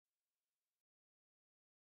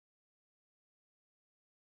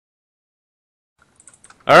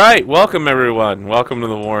All right, welcome everyone. Welcome to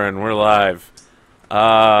the Warren. We're live.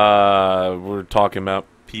 We're talking about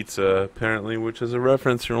pizza, apparently, which is a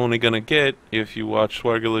reference you're only gonna get if you watched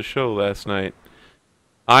Swargula's show last night.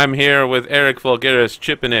 I'm here with Eric Vulgaris,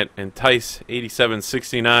 Chippin' It, and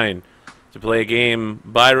Tice8769 to play a game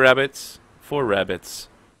by rabbits for rabbits.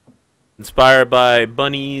 Inspired by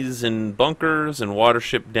bunnies and bunkers and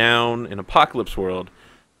Watership Down in Apocalypse World.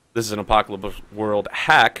 This is an Apocalypse World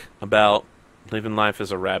hack about living life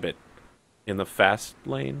as a rabbit in the fast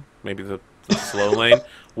lane, maybe the slow lane.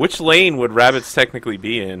 Which lane would rabbits technically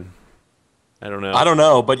be in? I don't know. I don't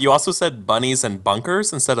know, but you also said bunnies and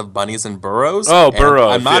bunkers instead of bunnies and burrows. Oh, and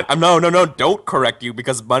burrows. I'm not. Yeah. No. Don't correct you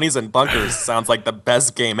because bunnies and bunkers sounds like the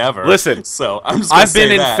best game ever. Listen, so I'm just. Gonna I've been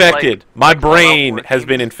say that. infected. My like brain Fallout has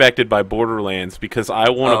been infected by Borderlands because I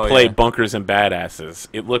want to play yeah. bunkers and badasses.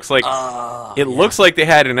 It looks like Yeah. looks like they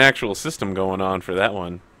had an actual system going on for that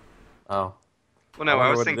one. Oh. Well, no, I I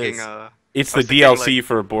wonder was what it thinking. is. It's I the was thinking, DLC like-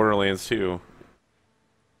 for Borderlands 2.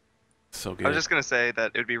 So good. I was just gonna say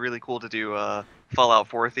that it would be really cool to do Fallout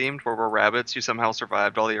 4 themed, where we're rabbits who somehow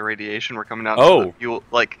survived all the irradiation. We're coming out. Oh. into the, you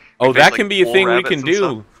like. Oh, we that face, can like, be a bull thing we rabbits can and do.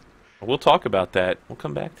 stuff. We'll talk about that. We'll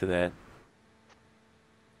come back to that.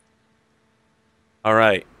 All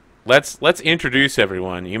right. Let's introduce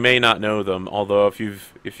everyone. You may not know them, although if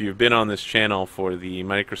you've been on this channel for the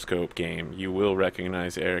Microscope game, you will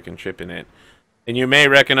recognize Eric and Chippin' It. And you may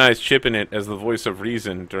recognize Chippin' It as the voice of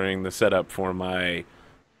reason during the setup for my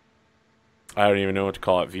I don't even know what to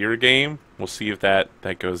call it, VR game. We'll see if that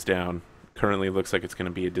goes down. Currently looks like it's going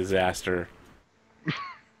to be a disaster.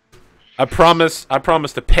 I promise a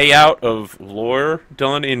payout of lore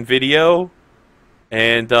done in video,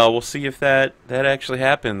 and we'll see if that actually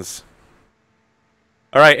happens.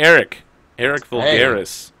 All right, Eric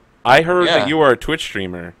Vulgaris. I heard that you are a Twitch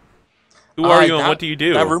streamer. Who are you and what do you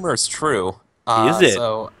do? That rumor is true. Is it?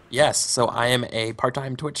 So yes. So I am a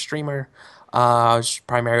part-time Twitch streamer.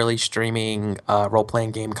 Primarily streaming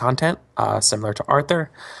role-playing game content, similar to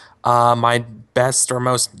Arthur. My best or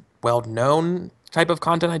most well-known type of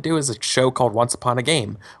content I do is a show called Once Upon a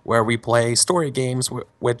Game, where we play story games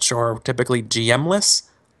which are typically GM-less,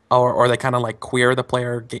 or they kind of like queer the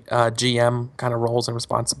player GM kind of roles and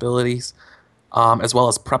responsibilities, as well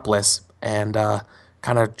as prepless, and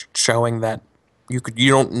kind of showing that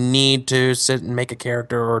you don't need to sit and make a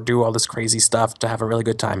character or do all this crazy stuff to have a really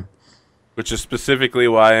good time. Which is specifically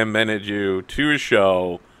why I invented you to a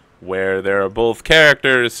show where there are both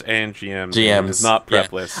characters and GMs. And it's not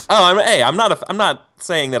prepless. Yeah. Oh, I'm not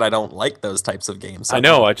saying that I don't like those types of games. I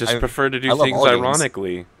know. I just prefer to do love things all games.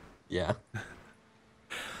 ironically. Yeah.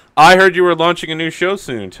 I heard you were launching a new show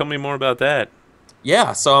soon. Tell me more about that.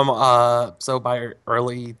 Yeah. So I'm so by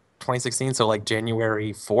early 2016, so like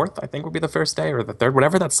January 4th, I think would be the first day, or the 3rd,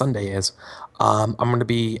 whatever that Sunday is. I'm going to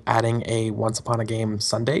be adding a Once Upon a Game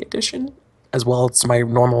Sunday edition, as well as my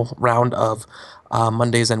normal round of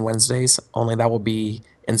Mondays and Wednesdays, only that will be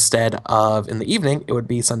instead of in the evening, it would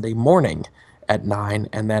be Sunday morning at 9,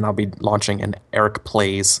 and then I'll be launching an Eric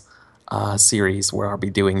Plays series where I'll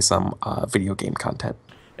be doing some video game content.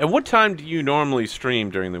 And what time do you normally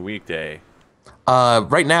stream during the weekday?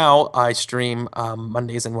 Right now, I stream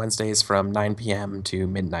Mondays and Wednesdays from 9 p.m. to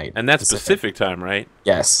midnight. And that's Pacific time, right?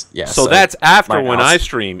 Yes. So that's after when I house.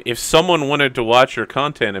 stream. If someone wanted to watch your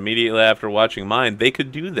content immediately after watching mine, they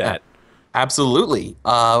could do that. Absolutely.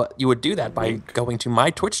 You would do that by going to my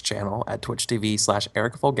Twitch channel at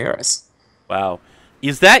twitch.tv/Eric Vulgaris. Wow.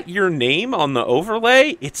 Is that your name on the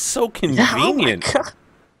overlay? It's so convenient. Yeah,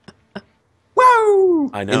 oh Woo!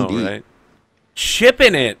 I know, Indeed. right?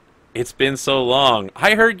 Chippin' It. It's been so long.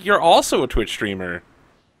 I heard you're also a Twitch streamer.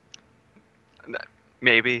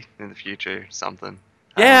 Maybe in the future, something.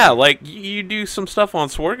 Yeah, like you do some stuff on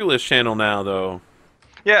Swargula's channel now, though.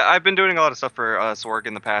 Yeah, I've been doing a lot of stuff for Sorg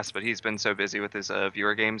in the past, but he's been so busy with his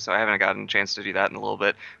viewer games, so I haven't gotten a chance to do that in a little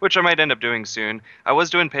bit, which I might end up doing soon. I was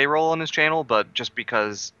doing payroll on his channel, but just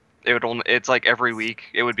because it's like every week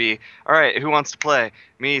it would be, all right, who wants to play?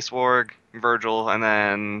 Me, Swarg, Virgil, and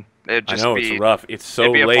then it'd just I know, be, it's rough. It's so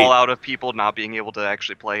it'd be late. a fallout of people not being able to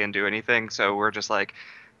actually play and do anything, so we're just like,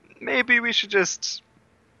 maybe we should just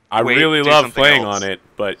I wait, really do love something playing else. on it,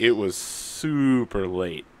 but it was super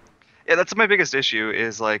late. Yeah, that's my biggest issue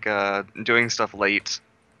is like doing stuff late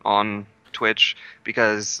on Twitch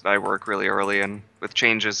because I work really early and with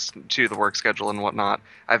changes to the work schedule and whatnot,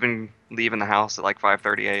 I've been leaving the house at like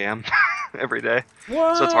 5:30 a.m. every day.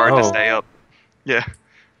 What? So it's hard to Oh. stay up. Yeah.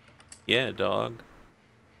 Yeah, dog.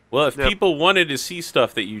 Well, if Yep. people wanted to see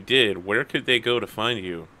stuff that you did, where could they go to find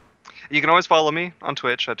you? You can always follow me on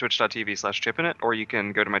Twitch at twitch.tv/chippinit, or you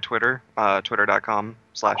can go to my Twitter,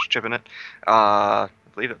 twitter.com/chippinit.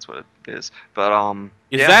 believe that's what it is. But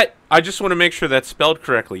Is yeah, that? I just want to make sure that's spelled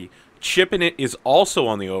correctly. Chipping it is also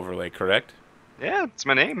on the overlay, correct? yeah, it's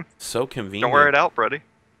my name. So Don't wear convenient. it out, buddy.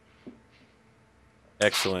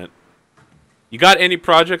 Excellent. You got any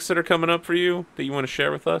projects that are coming up for you that you want to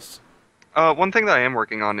share with us? One thing that I am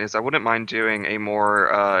working on is I wouldn't mind doing a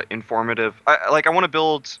more informative. I want to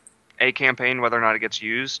build a campaign, whether or not it gets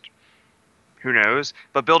used, who knows?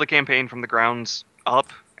 But build a campaign from the grounds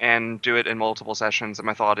up and do it in multiple sessions. And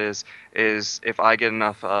my thought is if I get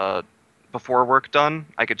enough before work done,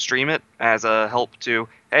 I could stream it as a help to,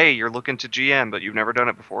 hey, you're looking to GM, but you've never done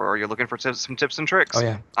it before, or you're looking for some tips and tricks. Oh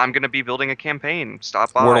yeah. I'm going to be building a campaign.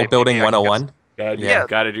 Stop by. World building Maybe I can get 101. Yeah, Yeah.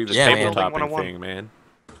 got to do the Yeah, man. table topping 101. thing, man.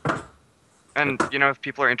 And if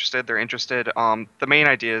people are interested, they're interested. The main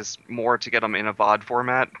idea is more to get them in a VOD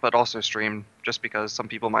format, but also stream, just because some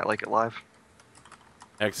people might like it live.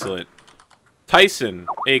 Excellent. Tyson,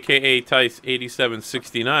 aka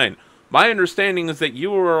Tice8769. My understanding is that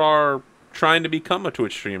you are trying to become a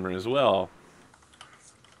Twitch streamer as well.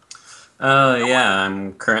 Yeah,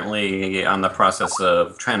 I'm currently on the process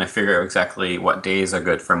of trying to figure out exactly what days are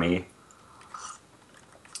good for me.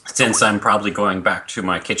 Since I'm probably going back to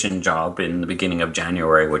my kitchen job in the beginning of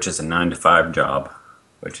January, which is a 9 to 5 job,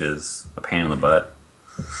 which is a pain in the butt.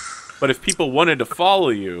 But if people wanted to follow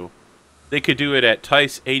you, they could do it at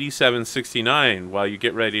Tice8769 while you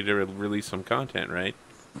get ready to release some content, right?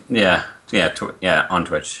 Yeah, yeah, on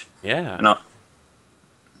Twitch. Yeah. No,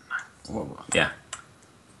 yeah.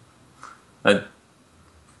 I,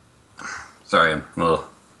 sorry, I'm a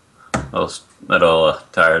little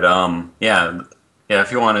tired. Yeah. If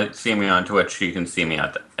you want to see me on Twitch, you can see me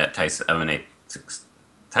at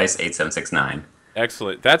Tice8769.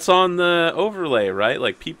 Excellent. That's on the overlay, right?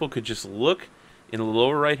 Like people could just look in the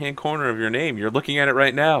lower right-hand corner of your name. You're looking at it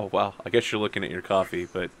right now. Well, I guess you're looking at your coffee,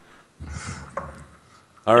 but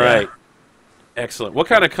all right. Excellent. What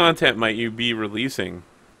kind of content might you be releasing?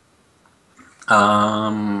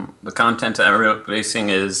 The content I'm releasing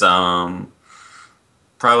is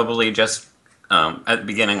probably just at the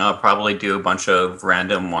beginning. I'll probably do a bunch of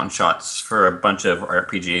random one-shots for a bunch of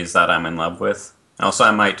RPGs that I'm in love with. Also,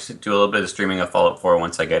 I might do a little bit of streaming of Fallout 4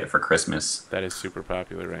 once I get it for Christmas. That is super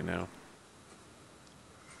popular right now.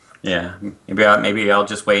 Yeah, maybe I'll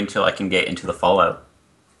just wait until I can get into the Fallout.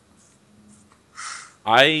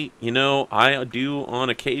 I do on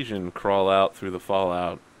occasion crawl out through the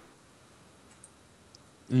Fallout.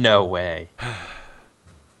 No way.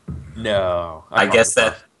 No. I guess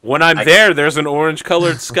that When I'm there, there's an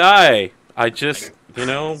orange-colored sky. I just,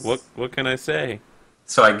 what can I say?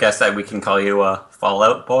 so. I guess that we can call you a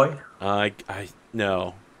Fallout boy.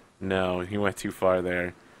 No, you went too far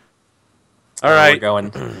there. All right, We're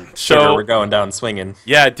going. So- we're going down swinging.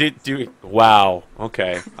 yeah, wow,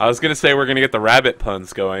 okay. I was gonna say we're gonna get the rabbit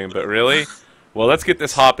puns going, but really, well, let's get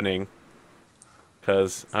this happening,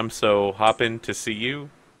 cause I'm so hopping to see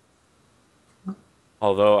you.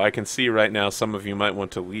 Although I can see right now some of you might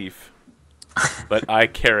want to leave, but I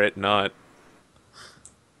care it not.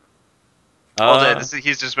 All day,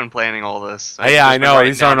 he's just been planning all this. Yeah, I He's been know.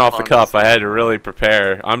 writing These aren't down off the puns. cuff. I had to really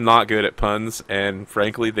prepare. I'm not good at puns, and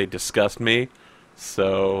frankly, they disgust me.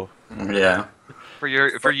 So, Yeah. For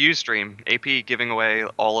you stream, AP giving away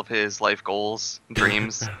all of his life goals,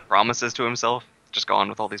 dreams, promises to himself. Just gone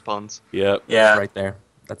with all these puns. yep. Yeah. Right there.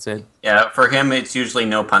 That's it. Yeah. For him, it's usually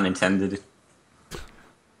no pun intended.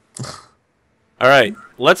 All right,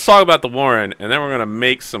 let's talk about the Warren, and then we're gonna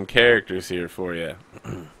make some characters here for you.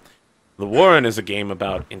 The Warren is a game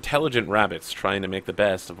about intelligent rabbits trying to make the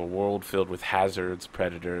best of a world filled with hazards,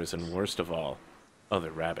 predators, and worst of all,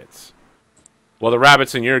 other rabbits. While the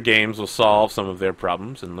rabbits in your games will solve some of their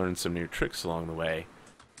problems and learn some new tricks along the way,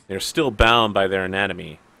 they're still bound by their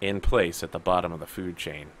anatomy, in place at the bottom of the food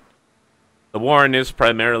chain. The Warren is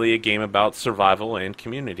primarily a game about survival and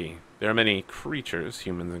community. There are many creatures,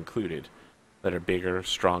 humans included, that are bigger,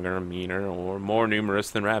 stronger, meaner, or more numerous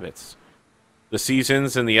than rabbits. The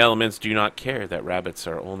seasons and the elements do not care that rabbits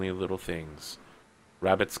are only little things.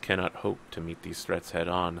 Rabbits cannot hope to meet these threats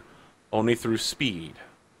head-on. Only through speed,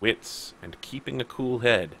 wits, and keeping a cool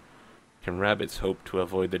head can rabbits hope to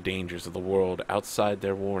avoid the dangers of the world outside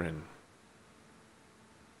their warren.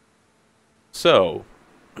 So,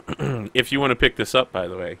 if you want to pick this up, by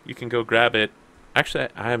the way, you can go grab it. Actually,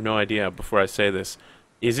 I have no idea before I say this.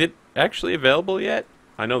 Is it actually available yet?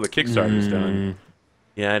 I know the Kickstarter's done.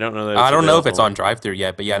 Yeah, I don't know that I don't know if available. it's on drive-through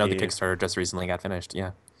yet, but yeah, I know the Yeah. Kickstarter just recently got finished.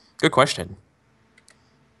 Yeah. Good question.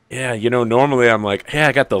 Yeah, normally I'm like, hey,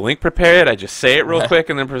 I got the link prepared. I just say it real quick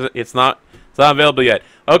and then it's not available yet.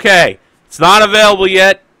 Okay, it's not available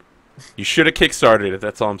yet. You should have kickstarted it.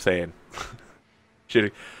 That's all I'm saying.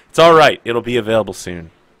 It's all right. It'll be available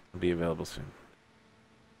soon.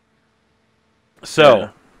 So,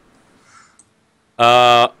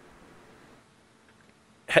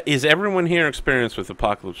 is everyone here experienced with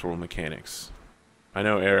Apocalypse World mechanics? I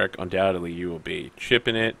know, Eric, undoubtedly you will be.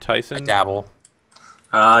 Chipping it, I Tyson? dabble.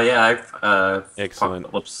 Yeah, I've Excellent.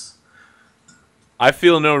 Apocalypse. I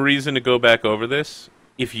feel no reason to go back over this.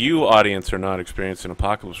 If you, audience, are not experienced in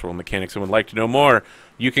Apocalypse World mechanics and would like to know more,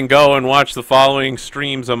 you can go and watch the following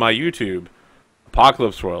streams on my YouTube.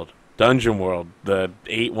 Apocalypse World, Dungeon World, the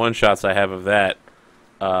 8 one-shots I have of that,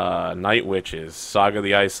 Night Witches, Saga of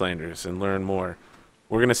the Icelanders, and learn more.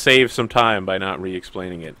 We're going to save some time by not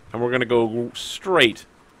re-explaining it, and we're going to go straight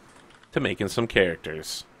to making some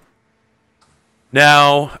characters.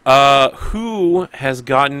 Now, who has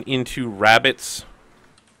gotten into Rabbits,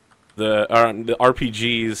 the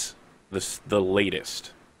RPGs, the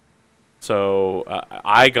latest? So,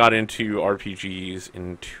 I got into RPGs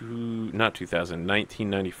in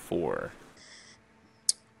 1994.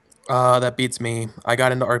 That beats me. I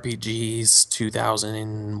got into RPGs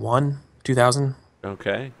 2000.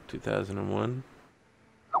 Okay, 2001.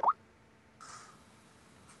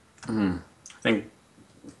 I think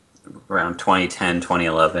around 2010,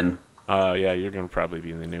 2011. Yeah, you're going to probably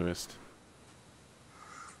be the newest.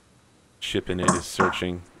 Shipping it is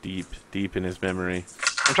searching deep in his memory.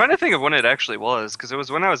 I'm trying to think of when it actually was, because it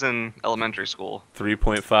was when I was in elementary school.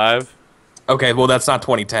 3.5? Okay, well that's not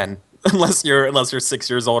 2010. unless you're 6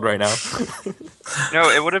 years old right now. No,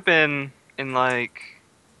 it would have been in like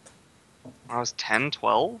when I was 10,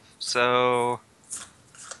 12, so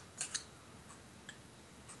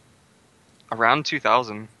around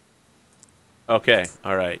 2000. Okay,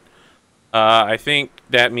 alright. I think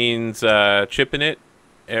that means Chipping It,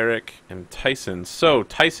 Eric, and Tyson. So,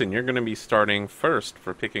 Tyson, you're going to be starting first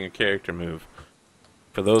for picking a character move.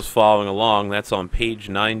 For those following along, that's on page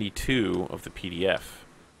 92 of the PDF.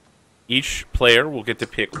 Each player will get to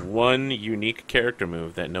pick one unique character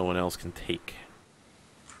move that no one else can take.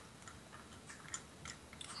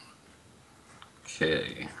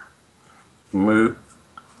 Okay. Move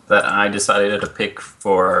that I decided to pick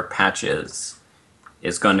for patches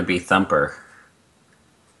is going to be Thumper.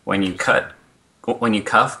 When you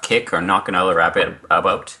cuff, kick, or knock another rabbit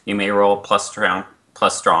about, you may roll plus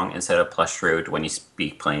strong instead of plus shrewd when you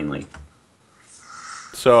speak plainly.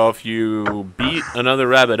 So if you beat another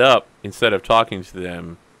rabbit up instead of talking to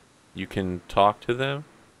them, you can talk to them?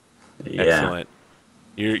 Yeah. Excellent.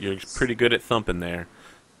 You're pretty good at thumping there.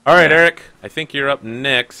 All right, Eric, I think you're up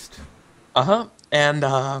next. Uh-huh. And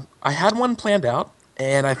I had one planned out,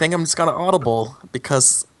 and I think I'm just gonna audible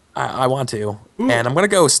because I want to. Ooh. And I'm gonna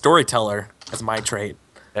go storyteller as my trait.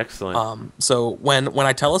 Excellent. So when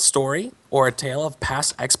I tell a story or a tale of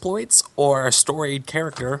past exploits or a storied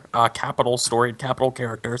character, storied capital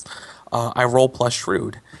characters, I roll plus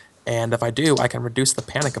shrewd. And if I do, I can reduce the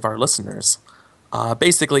panic of our listeners.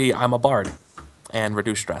 Basically, I'm a bard and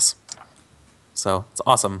reduce stress. So it's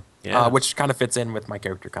awesome. Yeah. Which kind of fits in with my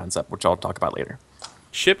character concept, which I'll talk about later.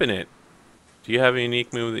 Shipping It. Do you have a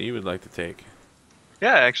unique move that you would like to take?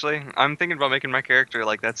 Yeah, actually, I'm thinking about making my character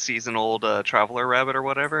like that season-old traveler rabbit or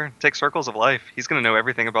whatever. Take Circles of Life. He's gonna know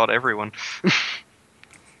everything about everyone.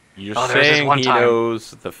 You're Oh, there was this saying one he time.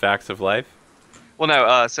 knows the facts of life? Well,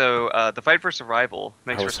 no. So the fight for survival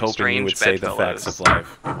makes I for was some hoping you strange would say the bedfellows. facts of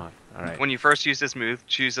life. Come on. All right. When you first use this move,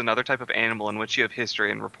 choose another type of animal in which you have history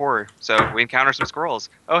and rapport. So we encounter some squirrels.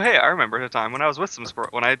 Oh, hey, I remember a time when I was with some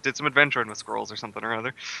when I did some adventuring with squirrels or something or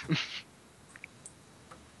other.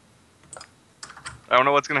 I don't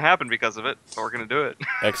know what's going to happen because of it, but we're going to do it.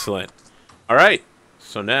 Excellent. All right.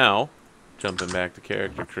 So now, jumping back to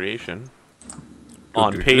character creation,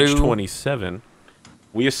 on page 27,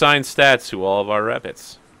 we assign stats to all of our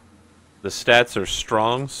rabbits. The stats are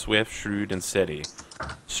strong, swift, shrewd, and steady.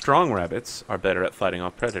 Strong rabbits are better at fighting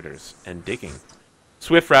off predators and digging.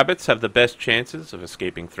 Swift rabbits have the best chances of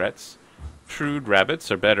escaping threats. Shrewd rabbits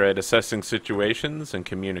are better at assessing situations and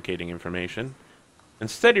communicating information. And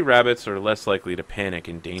steady rabbits are less likely to panic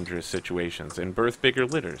in dangerous situations and birth bigger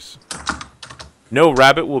litters. No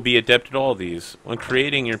rabbit will be adept at all these. When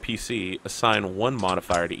creating your PC, assign one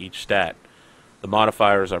modifier to each stat. The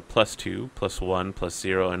modifiers are +2, +1,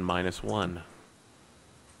 +0, and -1.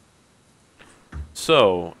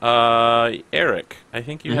 So, Eric, I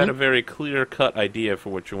think you had a very clear-cut idea for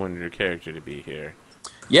what you wanted your character to be here.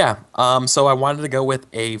 Yeah. So I wanted to go with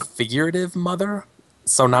a figurative mother,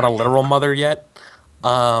 so not a literal mother yet.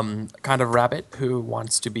 Kind of rabbit who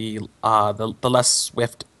wants to be the less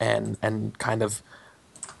swift and kind of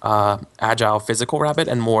agile physical rabbit,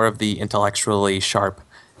 and more of the intellectually sharp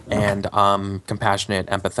and compassionate,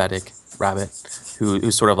 empathetic rabbit,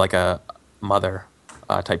 who's sort of like a mother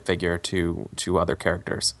type figure to other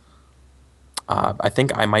characters. I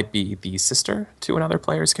think I might be the sister to another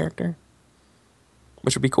player's character,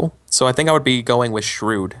 which would be cool. So I think I would be going with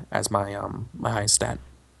Shrewd as my highest stat.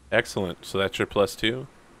 Excellent. So that's your +2.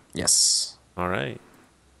 Yes. All right.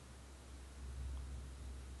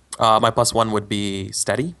 My +1 would be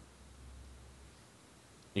Steady.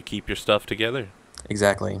 You keep your stuff together.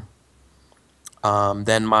 Exactly.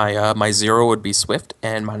 Then my 0 would be Swift,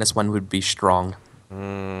 and -1 would be Strong.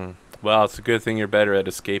 Well, it's a good thing you're better at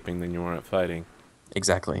escaping than you are at fighting.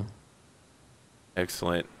 Exactly.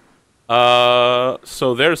 Excellent.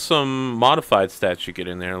 So there's some modified stats you get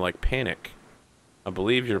in there, like Panic. I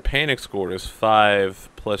believe your Panic score is 5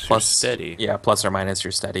 plus your Steady. Yeah, plus or minus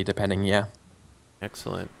your Steady, depending. Yeah.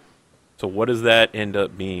 Excellent. So what does that end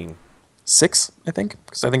up being? 6, I think,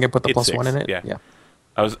 because I think I put the It's +1 in 6, it. yeah. Yeah.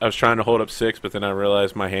 I was trying to hold up 6, but then I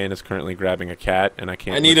realized my hand is currently grabbing a cat, and I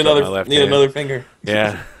can't. I need lift up another my left need hand. another finger.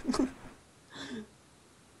 Yeah.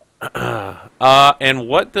 And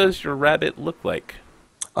what does your rabbit look like?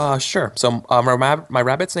 Sure. So my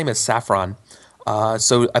rabbit's name is Saffron.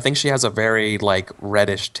 So I think she has a very like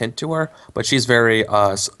reddish tint to her, but she's very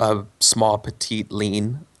a small, petite,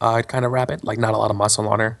 lean kind of rabbit. Like not a lot of muscle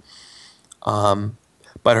on her.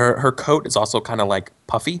 But her coat is also kind of like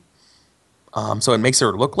puffy. So it makes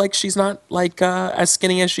her look like she's not like as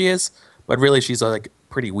skinny as she is, but really she's like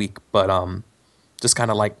pretty weak. But just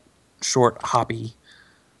kind of like short, hoppy,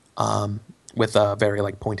 with very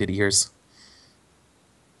like pointed ears.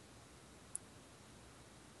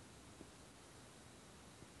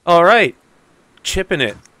 All right, chipping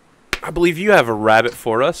it. I believe you have a rabbit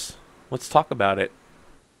for us. Let's talk about it.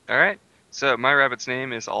 All right. So my rabbit's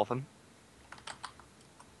name is Alvin.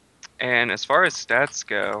 And as far as stats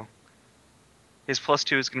go, his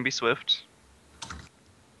 +2 is going to be Swift.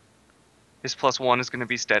 His +1 is going to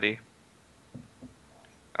be Steady.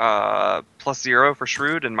 +0 for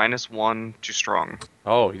Shrewd and -1 to Strong.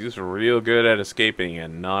 Oh, he's real good at escaping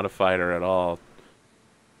and not a fighter at all.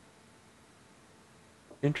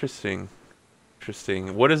 Interesting.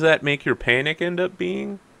 Interesting. What does that make your Panic end up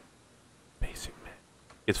being? Basic man.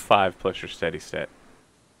 It's 5 plus your Steady stat.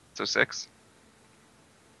 So 6.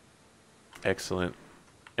 Excellent.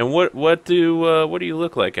 And what do you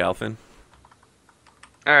look like, Alvin?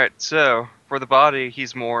 All right. So for the body,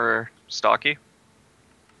 he's more stocky.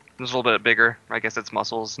 He's a little bit bigger. I guess it's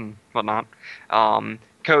muscles and whatnot.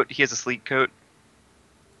 Coat, he has a sleek coat.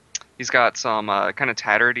 He's got some kind of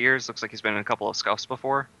tattered ears. Looks like he's been in a couple of scuffs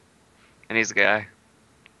before. And he's a guy.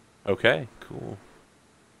 Okay, cool.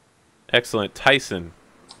 Excellent. Tyson,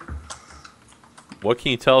 what can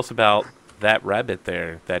you tell us about that rabbit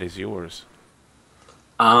there that is yours?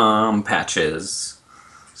 Patches.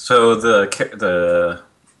 So the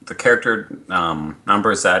character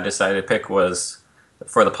numbers that I decided to pick was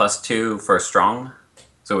for the +2 for Strong.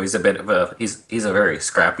 So he's a bit of he's a very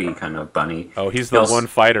scrappy kind of bunny. Oh, he's He the also- one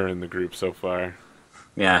fighter in the group so far.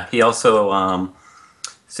 Yeah, he also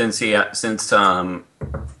since he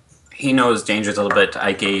knows dangers a little bit,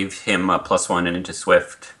 I gave him a +1 into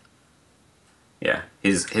Swift. Yeah,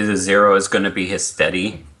 his 0 is going to be his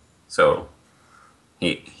Steady, so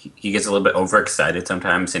he gets a little bit overexcited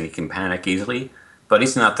sometimes and he can panic easily, but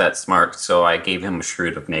he's not that smart, so I gave him a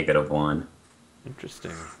Shrewd of -1.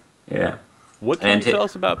 Interesting. Yeah. What can And you tell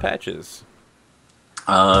us about Patches?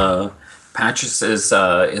 Patches is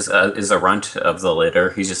a runt of the litter.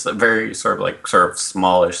 He's just a very sort of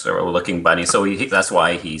smallish sort of looking bunny. So that's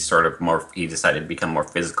why he decided to become more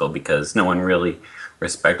physical because no one really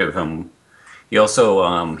respected him. He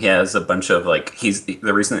also he has a bunch of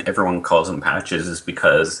the reason everyone calls him Patches is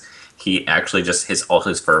because he actually just all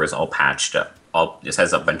his fur is all patched up. Just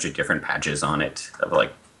has a bunch of different patches on it of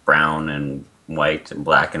like brown and white and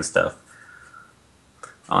black and stuff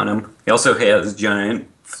on him. He also has giant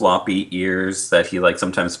floppy ears that he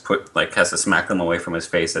sometimes has to smack them away from his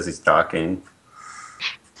face as he's talking.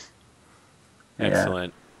 Yeah.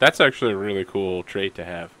 Excellent. That's actually a really cool trait to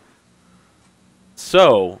have.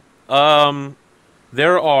 So,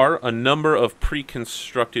 there are a number of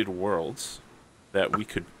pre-constructed worlds that we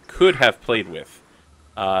could have played with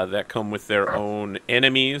that come with their own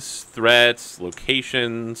enemies, threats,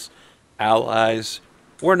 locations, allies.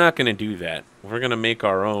 We're not going to do that. We're going to make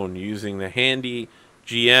our own using the handy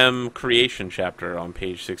GM creation chapter on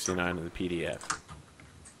page 69 of the PDF.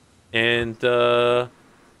 And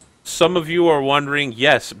some of you are wondering,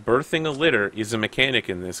 yes, birthing a litter is a mechanic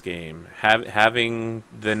in this game. Having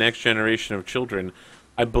the next generation of children.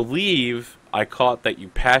 I believe I caught that you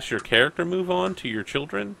pass your character move on to your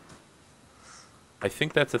children. I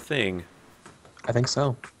think that's a thing. I think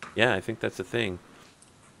so. Yeah, I think that's a thing.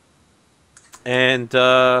 And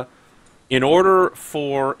in order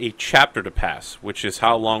for a chapter to pass, which is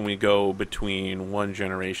how long we go between one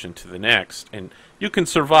generation to the next, and you can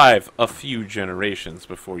survive a few generations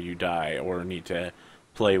before you die or need to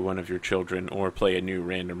play one of your children or play a new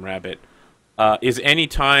random rabbit, is any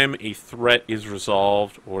time a threat is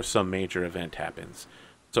resolved or some major event happens.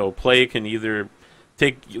 So play can either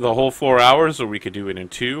take the whole 4 hours, or we could do it in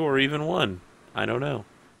 2 or even 1. I don't know.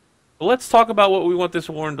 But let's talk about what we want this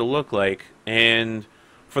warren to look like. And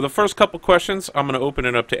for the first couple questions, I'm going to open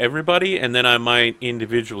it up to everybody, and then I might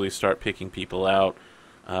individually start picking people out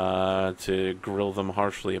to grill them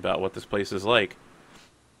harshly about what this place is like.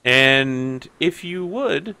 And if you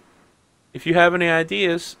have any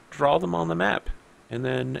ideas, draw them on the map, and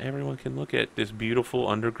then everyone can look at this beautiful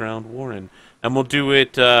underground warren. And we'll do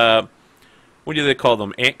it. What do they call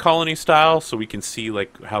them? Ant colony style, so we can see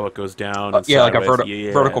like how it goes down. And Yeah, like a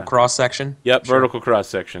sideways. vertical cross section. Yep, Sure. vertical cross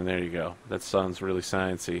section. There you go. That sounds really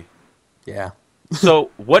sciencey. Yeah.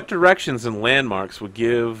 So, what directions and landmarks would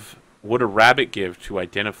a rabbit give to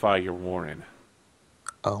identify your warren?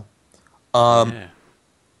 Oh. Yeah.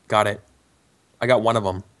 Got it. I got one of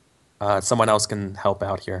them. Someone else can help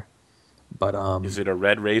out here. But Is it a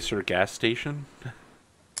Red Racer gas station?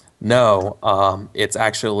 no, it's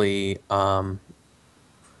actually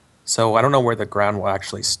so I don't know where the ground will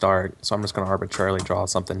actually start, so I'm just going to arbitrarily draw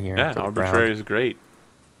something here. Yeah, for the arbitrary ground. is great.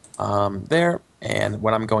 There, and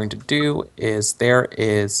what I'm going to do is there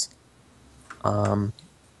is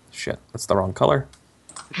shit, that's the wrong color.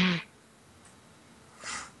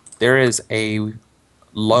 There is a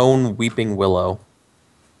lone weeping willow.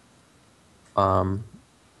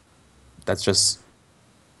 That's just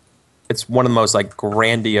it's one of the most like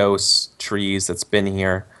grandiose trees that's been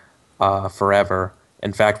here forever.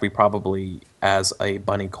 In fact, we probably, as a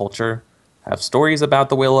bunny culture, have stories about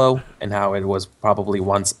the willow and how it was probably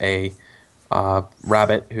once a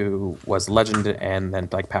rabbit who was legend and then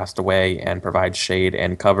like passed away and provides shade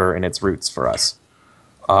and cover in its roots for us.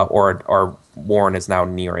 Or Warren is now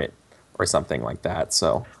near it, or something like that.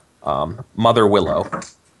 So, Mother Willow.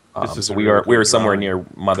 This is So a we really are cool somewhere drawing. near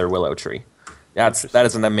Mother Willow tree. That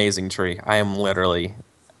is an amazing tree. I am literally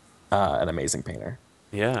an amazing painter.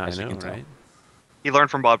 Yeah, I as you know, can tell. right? He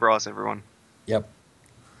learned from Bob Ross, everyone. Yep.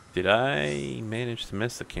 Did I manage to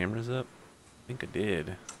mess the cameras up? I think I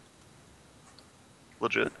did.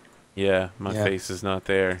 Legit. Yeah, my Yeah. face is not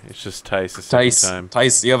there. It's just Tice the second time.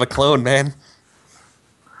 Tice, you have a clone, man.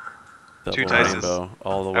 Double Two Tices. rainbow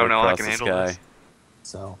all the I way don't know, I across can the handle sky. this.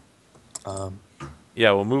 So,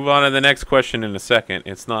 Yeah, we'll move on to the next question in a second.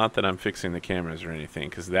 It's not that I'm fixing the cameras or anything,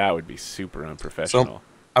 because that would be super unprofessional.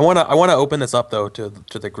 I wanna open this up though to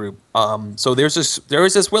the group. So there is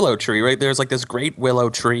this willow tree, right? There's like this great willow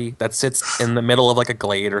tree that sits in the middle of like a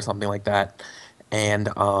glade or something like that. And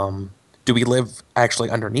do we live actually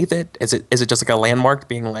underneath it? Is it just like a landmark,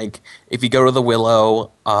 being like if you go to the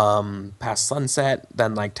willow past sunset,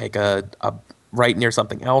 then like take a right near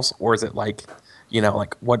something else, or is it like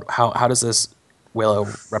like what how does this willow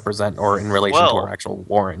represent or in relation to Well- our actual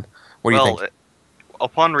warren? What do you Well, think?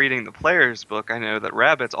 upon reading the player's book, I know that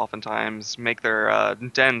rabbits oftentimes make their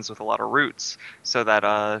dens with a lot of roots, so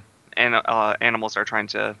that animals are trying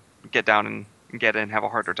to get down and get in have a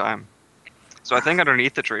harder time. So I think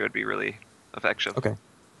underneath the tree would be really effective. Okay.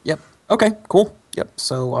 Yep. Okay. Cool. Yep.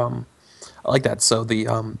 So I like that. So the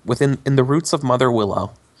in the roots of Mother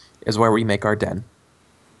Willow is where we make our den.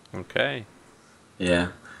 Okay. Yeah.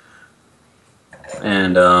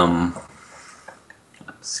 And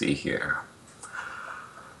let's see here.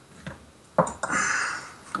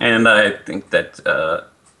 And I think that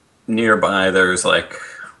nearby there's a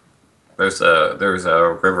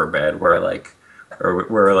riverbed where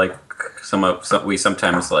we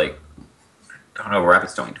sometimes like I don't know,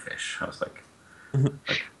 rabbits don't eat fish. I was like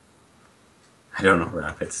I don't know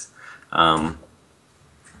rabbits.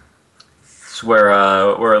 It's where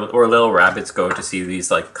little rabbits go to see these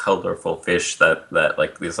like colorful fish that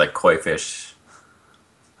like these like koi fish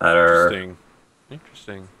that are.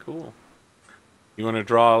 Interesting. Cool. You want to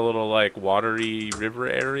draw a little like watery river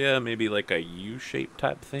area, maybe like a U-shaped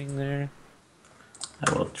type thing there?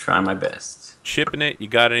 I will try my best. Chipping it. You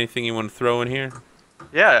got anything you want to throw in here?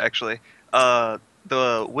 Yeah, actually,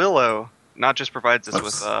 the willow not just provides us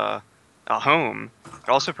with a home, it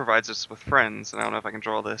also provides us with friends. And I don't know if I can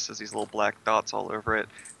draw this as these little black dots all over it.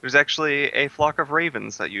 There's actually a flock of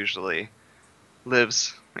ravens that usually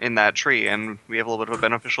lives in that tree, and we have a little bit of a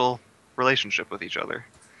beneficial relationship with each other.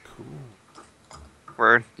 Cool.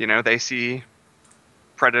 Where they see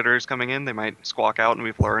predators coming in, they might squawk out, and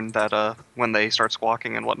we've learned that when they start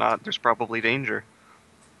squawking and whatnot, there's probably danger.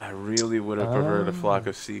 I really would have preferred a flock Oh.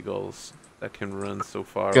 of seagulls that can run so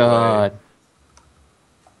far away. God.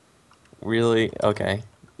 Really? Okay.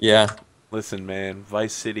 Yeah. Listen, man,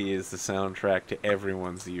 Vice City is the soundtrack to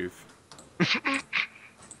everyone's youth.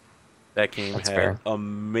 That game That's had fair.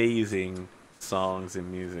 amazing songs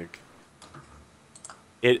and music.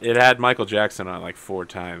 It had Michael Jackson on it like 4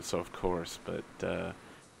 times, so of course. But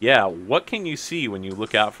yeah, what can you see when you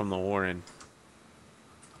look out from the Warren?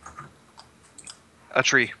 A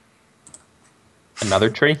tree. Another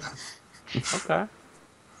tree? Okay.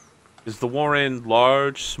 Is the Warren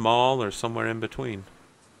large, small, or somewhere in between?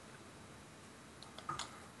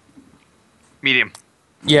 Medium.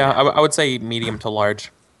 Yeah, I would say medium to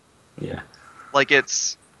large. Yeah. Like,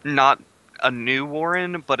 it's not a new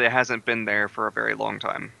Warren, but it hasn't been there for a very long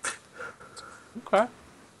time. Okay.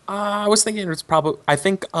 I was thinking it's probably. I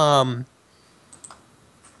think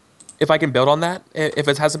if I can build on that, if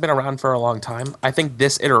it hasn't been around for a long time, I think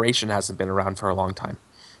this iteration hasn't been around for a long time.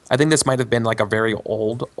 I think this might have been like a very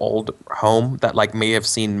old home that like may have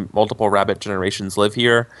seen multiple rabbit generations live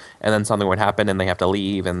here, and then something would happen and they have to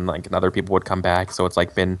leave, and like and other people would come back. So it's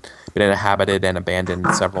like been inhabited and abandoned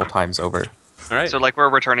several times over. All right. So, like, we're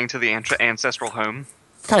returning to the ancestral home.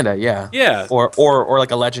 Kinda, yeah. Yeah. Or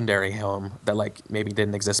like a legendary home that like maybe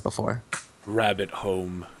didn't exist before. Rabbit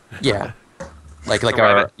home. Yeah. Like So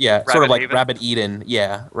our Rabbit- yeah, sort Rabbit of like Haven? Rabbit Eden.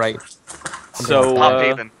 Yeah, right. So Hop uh,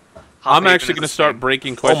 Haven. I'm Haven actually is going to the start same.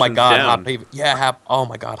 breaking Oh questions my God, down. Hop Haven. Yeah, oh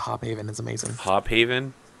my God, Hop Haven is amazing. Hop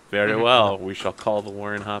Haven? Very Mhm. well. We shall call the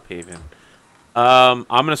Warren Hop Haven. I'm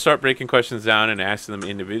going to start breaking questions down and asking them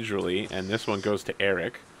individually, and this one goes to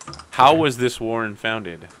Eric. How was this Warren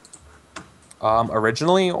founded?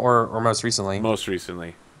 Originally or most recently? Most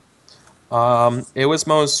recently. It was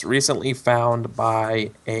most recently found by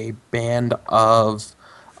a band of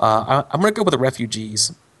I'm gonna go with the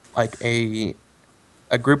refugees, like a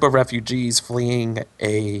group of refugees fleeing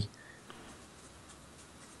a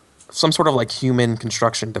some sort of like human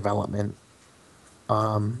construction development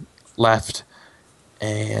left,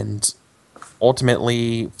 and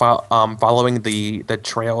ultimately following the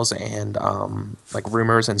trails and like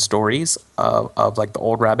rumors and stories of like the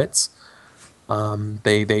old rabbits,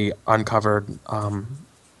 they uncovered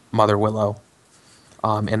Mother Willow,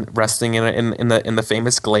 and resting in the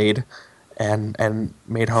famous glade, and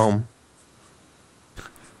made home.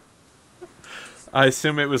 I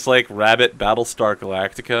assume it was like Rabbit Battlestar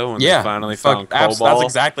Galactica when they Yeah, finally found that's Cobalt.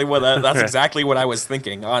 exactly what that's exactly what I was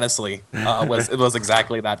thinking. Honestly, it was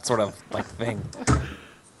exactly that sort of like thing.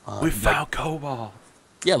 We Like, found Cobalt.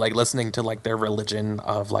 yeah, like listening to like their religion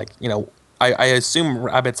of like I assume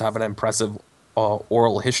rabbits have an impressive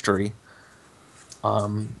oral history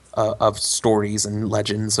of stories and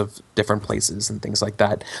legends of different places and things like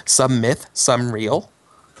that. Some myth, some real.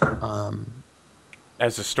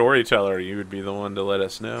 As a storyteller, you would be the one to let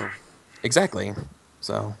us know. Exactly.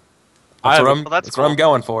 So I have, a, Well, that's that's what I'm cool.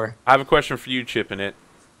 going for. I have a question for you, Chip, in it.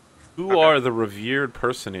 Who Okay. are the revered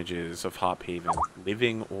personages of Hop Haven,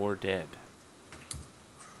 living or dead?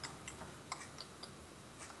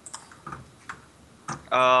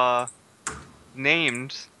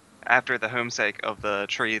 Named after the homesake of the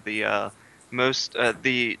tree, the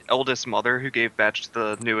eldest mother who gave batch to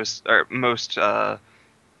the newest or most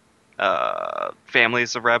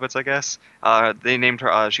families of rabbits, I guess. They named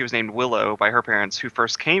her. She was named Willow by her parents, who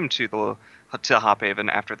first came to Hop Haven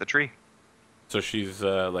after the tree. So she's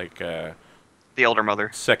like The elder mother.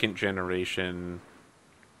 second generation.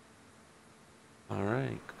 All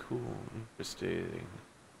right, cool, interesting.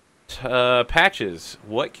 Patches,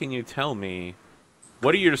 what can you tell me?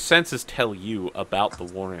 What do your senses tell you about the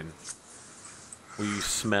Warren? What do you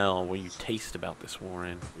smell? What do you taste about this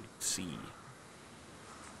Warren? What do you see?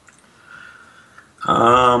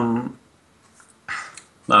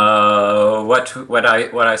 What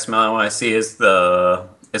I smell and what I see is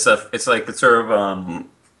it's like it's sort of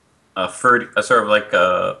a fruit, a sort of like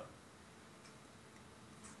a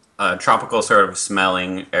tropical sort of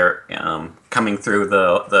smelling air coming through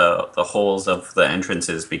the holes of the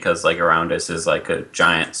entrances, because like around us is like a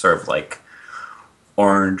giant sort of like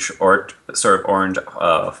orange or sort of orange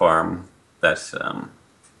farm that's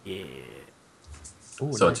Yeah.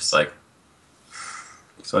 Ooh, so nice. it's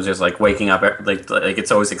just like waking up like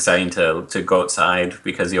it's always exciting to go outside,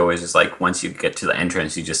 because you always just like once you get to the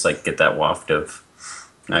entrance you just like get that waft of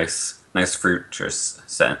nice fruit just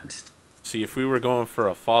scent. See, if we were going for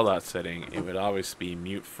a Fallout setting, it would always be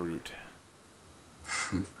mute fruit.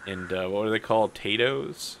 And what were they called?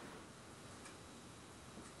 Tatoes?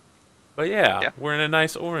 But yeah, Yeah. we're in a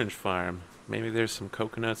nice orange farm. Maybe there's some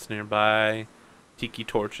coconuts nearby, tiki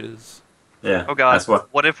torches. Yeah, Oh God, that's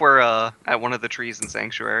what. what if we're at one of the trees in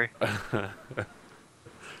Sanctuary?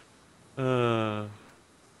 Uh,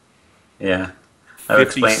 Yeah, that would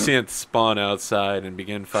 50 explain. Cent spawn outside and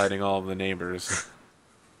begin fighting all of the neighbors.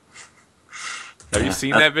 Have you Yeah,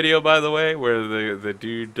 seen that video, by the way, where the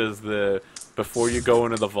dude does the before you go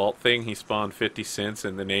into the vault thing, he spawned 50 cents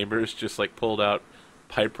and the neighbors just like pulled out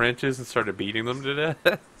pipe wrenches and started beating them to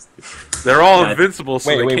death? They're all Yeah, invincible, so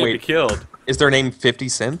Wait, they wait, can't be wait. killed. Is their name 50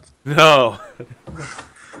 Cent? No.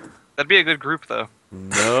 That'd be a good group though.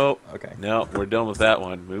 Nope. Okay. No, we're done with that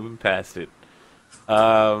one. Moving past it.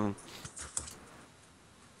 Um,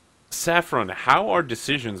 Saffron, how are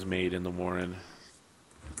decisions made in the Warren?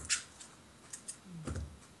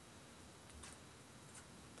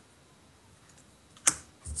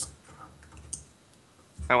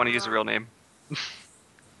 I want to use a real name.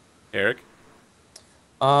 Eric?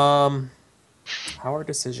 How are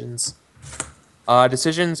decisions?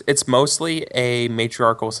 Decisions. It's mostly a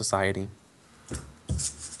matriarchal society.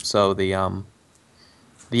 So the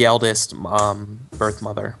eldest birth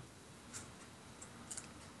mother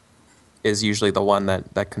is usually the one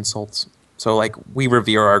that consults. So like we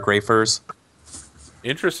revere our Greyfurs.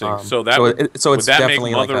 Interesting. So that so would, it- so would it's that make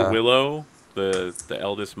definitely like Mother a- Willow the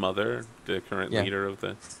eldest mother, the current Yeah. leader of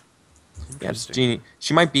the? Yeah, Interesting. Jeannie.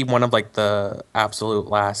 She might be one of like the absolute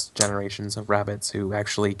last generations of rabbits who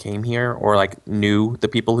actually came here, or like knew the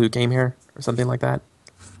people who came here, or something like that.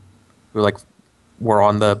 Who like were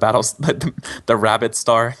on the battles, the Rabbit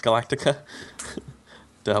Star Galactica,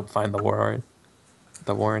 to help find the Warren.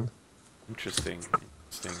 Interesting.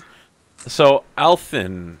 Interesting. So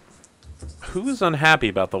Alfin, who's unhappy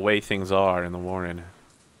about the way things are in the Warren?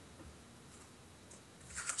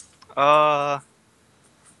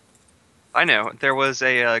 I know. There was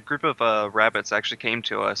a group of rabbits actually came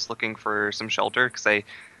to us looking for some shelter because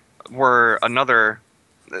were another.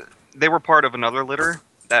 They were part of another litter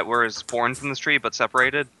that was born from this tree but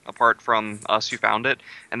separated apart from us who found it,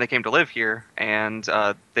 and they came to live here, and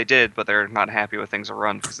they did, but they're not happy with things are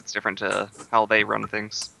run because it's different to how they run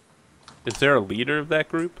things. Is there a leader of that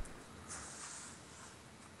group?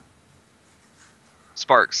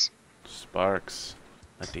 Sparks. Sparks.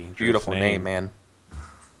 A dangerous Beautiful name, man.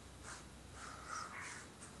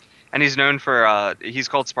 And he's known for he's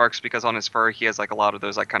called Sparks because on his fur he has like a lot of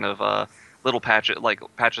those like kind of little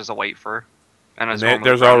patches of white fur. And his normal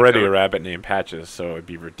There's brown already coat. a rabbit named Patches, so it'd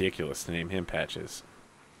be ridiculous to name him Patches.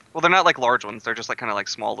 Well, they're not like large ones. They're just like kind of like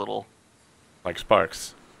small little. Like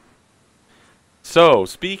Sparks. So,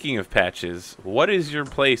 speaking of Patches, what is your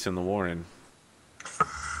place in the Warren?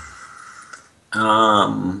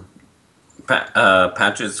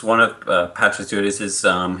 Patches. One of Patches' duties is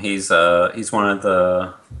he's one of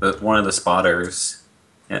the spotters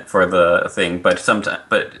for the thing. But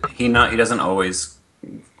he doesn't always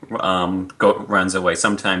runs away.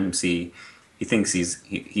 Sometimes he thinks he's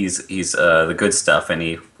the good stuff, and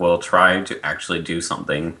he will try to actually do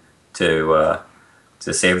something to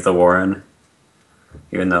save the Warren,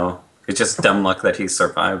 even though it's just dumb luck that he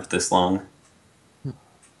survived this long.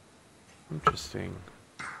 Interesting.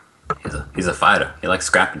 He's a fighter. He likes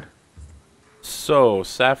scrapping. So,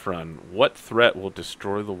 Saffron, what threat will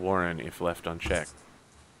destroy the Warren if left unchecked?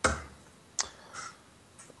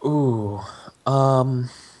 Ooh. I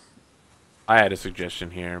had a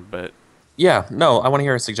suggestion here, but Yeah, no, I want to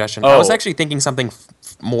hear a suggestion. Oh. I was actually thinking something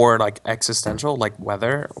more like existential, like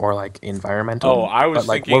weather or like environmental. I was but,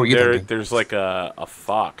 like, thinking what were you thinking? there's like a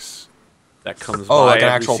fox that comes Oh, by like an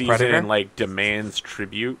every actual season predator? and like demands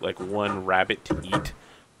tribute, like one rabbit to eat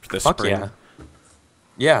for the Fuck spring. yeah.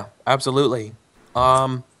 Yeah, absolutely.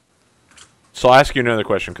 So I'll ask you another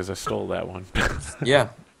question because I stole that one. Yeah.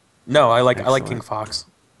 No, I like Excellent. King Fox.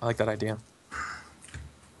 I like that idea.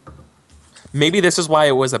 Maybe this is why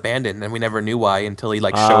it was abandoned, and we never knew why until he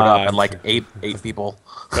like showed up and like ate people,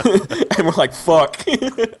 and we're like, "Fuck."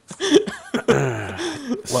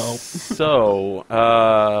 Well,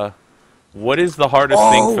 So, what is the hardest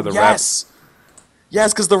thing for the rabbit?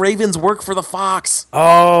 Yes, because the ravens work for the fox.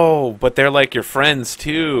 Oh, but they're like your friends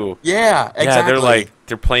too. Yeah, exactly. Yeah,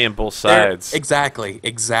 they're playing both They're- sides. exactly,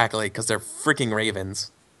 because they're freaking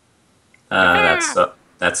ravens.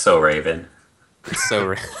 That's so Raven. It's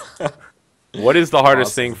so. What is the hardest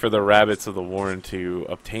Awesome. thing for the rabbits of the Warren to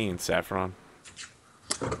obtain, Saffron?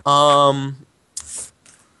 Well,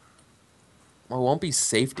 it won't be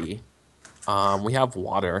safety. We have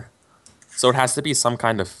water, so it has to be some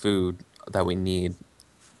kind of food that we need.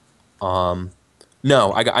 No,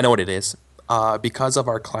 I know what it is. Because of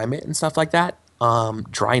our climate and stuff like that,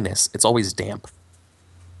 dryness. It's always damp.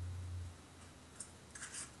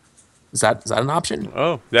 Is that an option?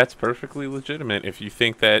 Oh, that's perfectly legitimate. If you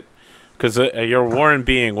think that, because your warren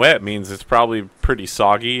being wet means it's probably pretty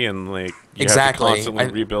soggy and like you have to Exactly. constantly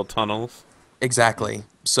rebuild tunnels. Exactly.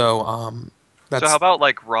 So So how that's about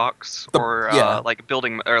like rocks the or yeah, like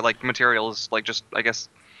building or like materials, like just I guess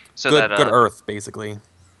so that good earth basically.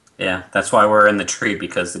 Yeah, that's why we're in the tree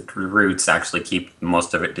because the roots actually keep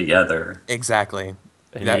most of it together. Exactly.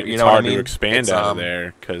 And That you it's know what I hard to mean? expand It's out of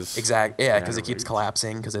there because yeah, yeah, because the it keeps roots.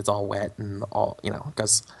 collapsing because it's all wet and all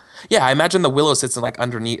because yeah, I imagine the willow sits in like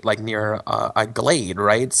underneath like near a glade,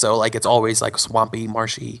 right? So like it's always like swampy,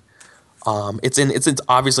 marshy. It's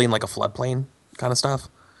obviously in like a floodplain kind of stuff.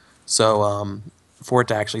 So for it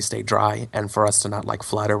to actually stay dry and for us to not like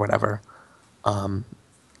flood or whatever,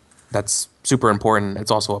 that's super important.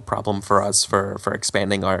 It's also a problem for us for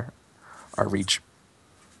expanding our reach.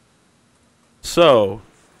 So,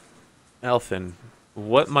 Elfin,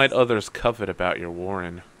 what might others covet about your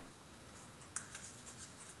warren?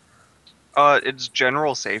 It's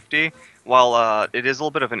general safety. While it is a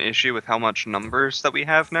little bit of an issue with how much numbers that we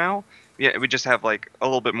have now. Yeah, we just have like a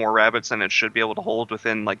little bit more rabbits than it should be able to hold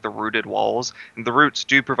within like the rooted walls. And the roots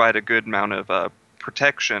do provide a good amount of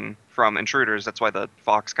protection from intruders. That's why the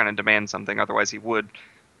fox kind of demands something. Otherwise, he would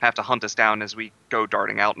have to hunt us down as we go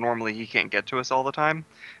darting out. Normally, he can't get to us all the time.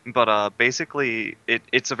 But basically,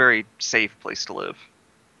 it's a very safe place to live.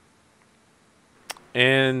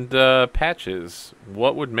 And Patches,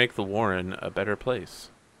 what would make the warren a better place?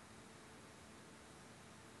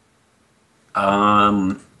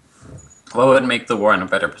 Um, what would make the warren a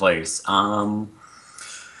better place?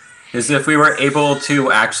 Is if we were able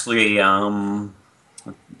to actually,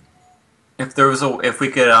 if we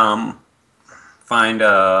could find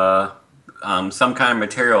some kind of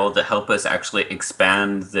material to help us actually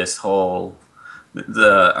expand this whole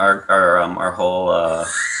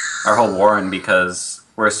our whole warren because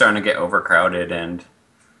we're starting to get overcrowded and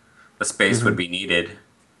the space would Hmm. be needed,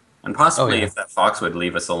 and Oh possibly yeah, if that fox would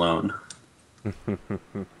leave us alone.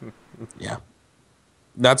 yeah.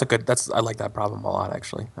 I like that problem a lot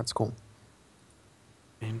actually. That's cool.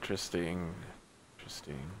 Interesting.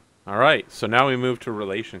 Interesting. All right, so now we move to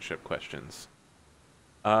relationship questions.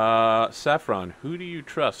 Saffron, who do you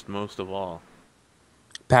trust most of all?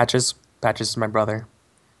 Patches is my brother.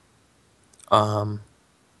 Um,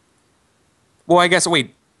 well, I guess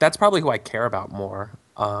wait, that's probably who I care about more.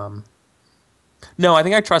 No, I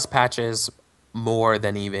think I trust Patches more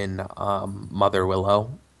than even Mother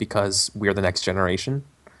Willow because we're the next generation,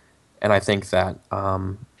 and I think that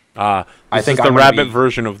Ah, I this is think the I'm gonna rabbit be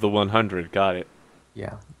version of the 100. Got it.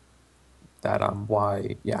 yeah that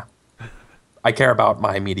why yeah I care about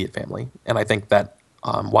my immediate family, and I think that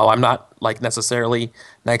while I'm not like necessarily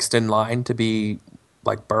next in line to be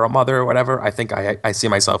like Burrow Mother or whatever, I think I see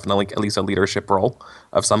myself in like at least a leadership role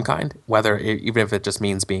of some kind, even if it just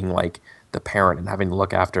means being like the parent and having to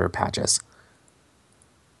look after Patches.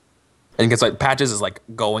 And because like Patches is like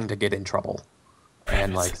going to get in trouble,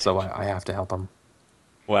 and Rabbit's like the so next. I have to help him.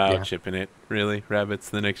 Wow, Yeah. chipping it. Really? Rabbit's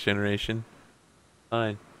the next generation?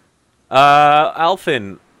 Fine.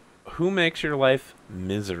 Alfin, who makes your life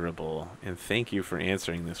miserable? And thank you for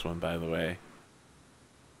answering this one, by the way.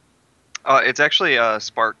 It's actually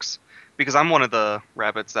Sparks because I'm one of the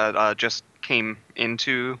rabbits that just came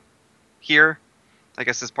into here. I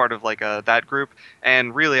guess as part of like that group,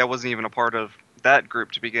 and really I wasn't even a part of that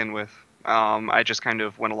group to begin with. I just kind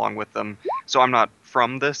of went along with them. So I'm not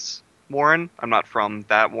from this Warren. I'm not from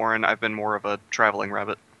that Warren. I've been more of a traveling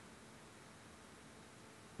rabbit.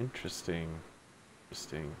 Interesting.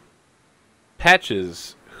 Interesting.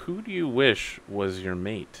 Patches, who do you wish was your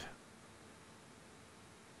mate?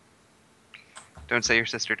 Don't say your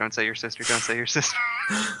sister. Don't say your sister. Don't say your sister.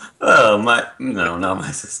 Oh my! No, not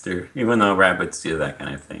my sister. Even though rabbits do that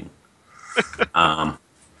kind of thing. Um,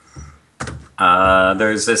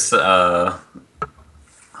 there's this.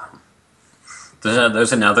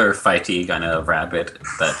 There's another fighty kind of rabbit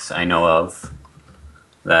that I know of.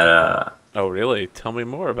 That Oh, really? Tell me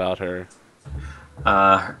more about her.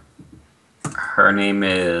 uh, her name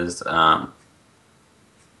is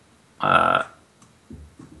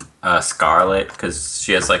Scarlet because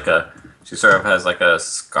she sort of has like a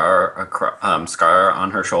scar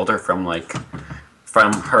on her shoulder from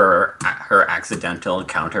her accidental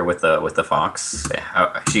encounter with the fox.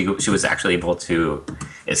 How she was actually able to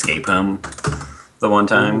escape him the one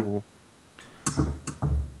time. Ooh.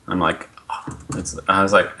 I'm like, I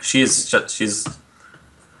was like, she fought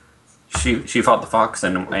the fox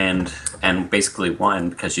and basically won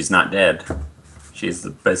because she's not dead. She's the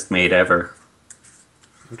best mate ever.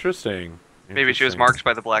 Interesting. Maybe she was Interesting. marked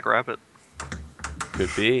by the black rabbit. Could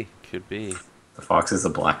be. Could be. The fox is a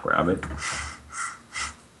black rabbit.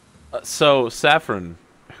 So, Saffron,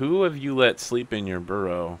 who have you let sleep in your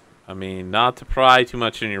burrow? I mean, not to pry too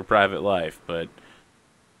much in your private life, but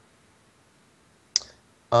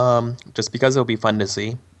Just because it'll be fun to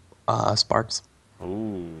see. Sparks.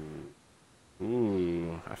 ooh,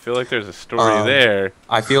 ooh, I feel like there's a story there.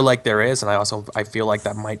 I feel like there is, and I feel like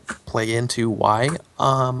that might play into why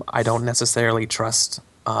I don't necessarily trust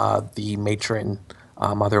the matron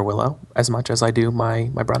Mother Willow as much as I do my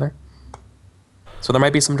brother. So there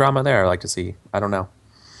might be some drama there I'd like to see. I don't know.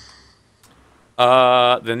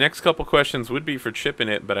 The next couple questions would be for Chip in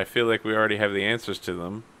it, but I feel like we already have the answers to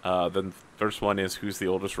them. The first one is who's the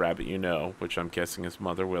oldest rabbit you know, which I'm guessing is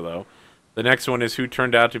Mother Willow. The next one is who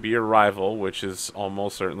turned out to be your rival, which is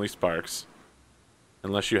almost certainly Sparks.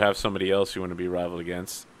 Unless you have somebody else you want to be rivaled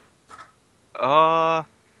against.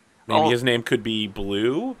 Maybe his name could be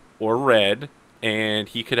Blue or Red, and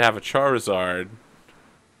he could have a Charizard.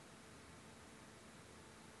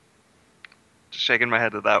 Just shaking my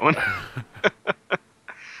head at that one.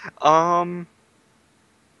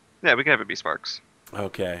 Yeah, we can have it be Sparks.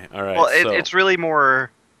 Okay, all right. Well, so, it's really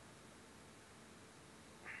more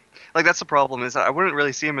like that's the problem is I wouldn't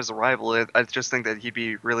really see him as a rival. I just think that he'd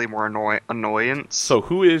be really more annoyance. so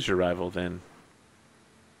who is your rival then?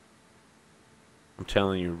 I'm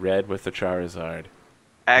telling you, Red with the Charizard.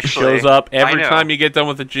 Actually, Shows up every I know. time you get done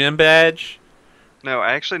with the gym badge. No,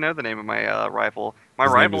 I actually know the name of my rival. My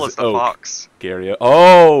His name rival is is the Oak. Fox. Gary.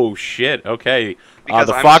 Oh shit. Okay. Because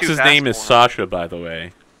The I'm fox's too name fast is for him. Sasha, by the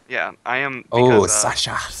way. Yeah, I am. Oh, Because,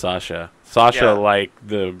 Sasha. Sasha, Yeah. like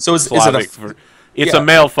the So is it a Slavic. It's yeah. a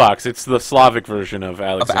male fox. It's the Slavic version of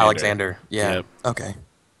Alexander. Of Alexander. Yeah. Yep. Okay.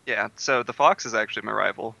 Yeah, so the Fox is actually my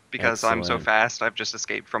rival because I'm so Excellent. fast. I've just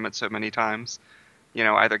escaped from it so many times. You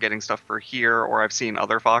know, either getting stuff for here or I've seen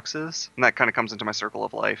other foxes, and that kind of comes into my circle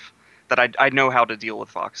of life. That I know how to deal with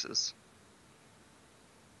foxes,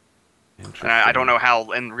 and I don't know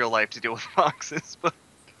how in real life to deal with foxes. But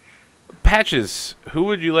Patches, who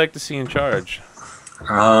would you like to see in charge?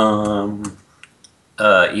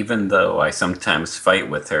 Even though I sometimes fight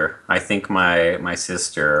with her, I think my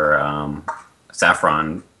sister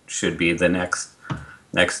Saffron should be the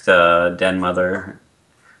next den mother.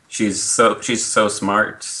 She's so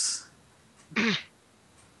smart.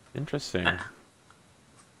 Interesting.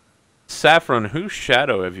 Saffron, whose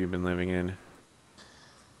shadow have you been living in?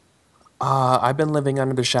 I've been living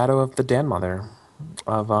under the shadow of the Dan mother,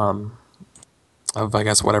 of I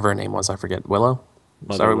guess whatever her name was. I forget. Willow.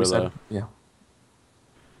 Is that Mother what we Willow. said? Yeah.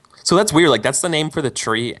 So that's weird. Like that's the name for the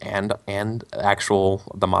tree and actual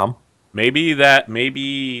the mom. Maybe the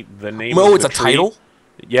name. No, of it's the a tree- title.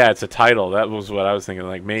 Yeah, it's a title. That was what I was thinking.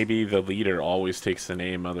 Like maybe the leader always takes the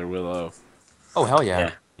name Mother Willow. Oh hell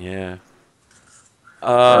yeah. Yeah.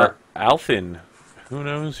 Yeah. Alfin, who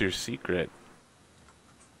knows your secret?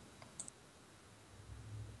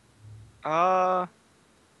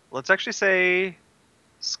 let's actually say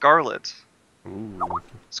Scarlet. Ooh.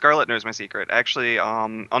 Scarlet knows my secret. Actually,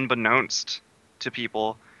 unbeknownst to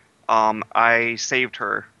people, I saved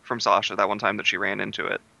her from Sasha that one time that she ran into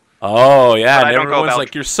it. Oh yeah, But I and don't go everyone's about-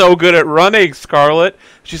 like, "You're so good at running, Scarlet."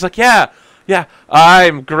 She's like, "Yeah,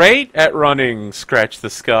 I'm great at running." Scratch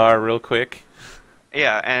the scar real quick.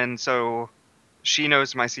 Yeah, and so she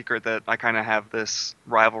knows my secret that I kind of have this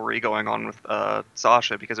rivalry going on with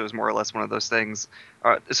Sasha because it was more or less one of those things.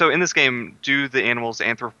 So in this game, do the animals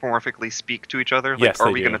anthropomorphically speak to each other? Like, Yes, are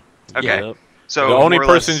they we do. gonna? Okay. Yep. So The only more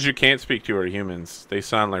or less- persons you can't speak to are humans. They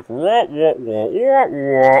sound like wah, wah, wah, wah,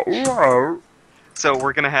 wah, wah. So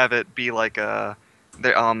we're gonna have it be like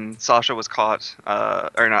Sasha was caught,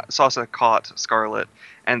 or not? Sasha caught Scarlet,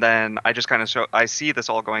 and then I just kind of I see this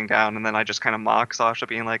all going down, and then I just kind of mock Sasha,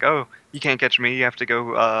 being like, "Oh, you can't catch me. You have to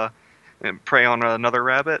go and prey on another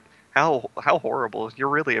rabbit. How horrible! You're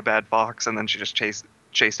really a bad fox." And then she just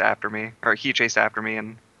chased after me, or he chased after me,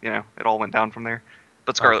 and it all went down from there.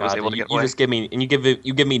 But Scarlet was God, able to you, get you away. just give me you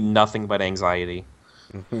give me nothing but anxiety.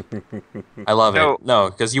 I love No. it. No,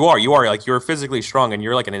 because you are like you're physically strong and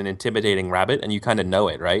you're like an intimidating rabbit and you kind of know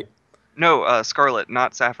it, right? No, Scarlet,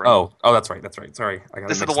 not Saffron. Oh, that's right. Sorry, I got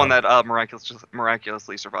This is it the mixed one up. that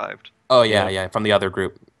miraculously survived. Oh yeah, Yeah. yeah, from the other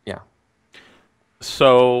group. Yeah.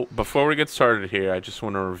 So before we get started here, I just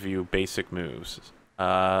want to review basic moves,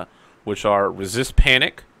 which are resist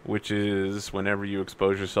panic, which is whenever you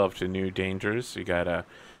expose yourself to new dangers, you gotta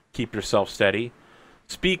keep yourself steady.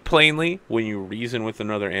 Speak plainly when you reason with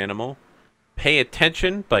another animal. Pay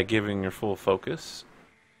attention by giving your full focus.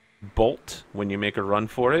 Bolt when you make a run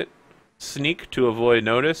for it. Sneak to avoid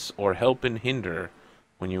notice, or help and hinder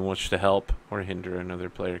when you wish to help or hinder another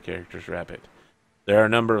player character's rabbit. There are a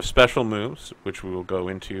number of special moves, which we will go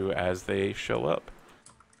into as they show up.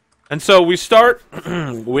 And so we start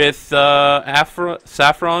with Saffron,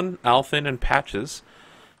 Alfin, and Patches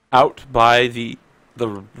out by the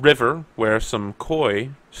river where some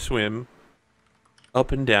koi swim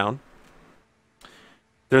up and down.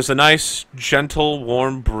 There's a nice, gentle,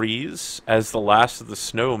 warm breeze as the last of the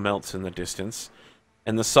snow melts in the distance,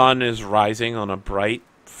 and the sun is rising on a bright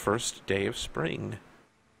first day of spring.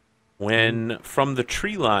 When, from the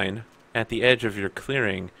tree line at the edge of your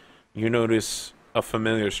clearing, you notice a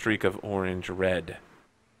familiar streak of orange-red.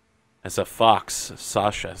 As a fox,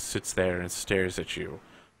 Sasha sits there and stares at you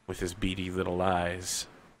with his beady little eyes.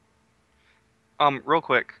 Real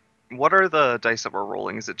quick, what are the dice that we're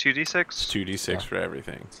rolling? Is it It's 2d6? 2d6 for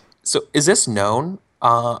everything. So is this known?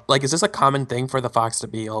 Like, is this a common thing for the fox to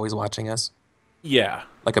be always watching us? Yeah.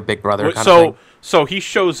 Like a big brother kind of So thing? so he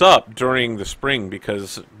shows up during the spring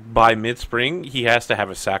because by mid-spring he has to have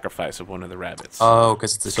a sacrifice of one of the rabbits. Oh,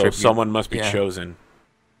 because it's a So tribute. someone must be Yeah. chosen.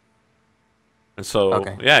 And so,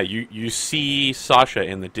 Okay. yeah, you see Sasha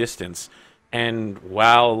in the distance, and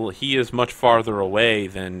while he is much farther away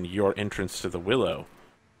than your entrance to the Willow,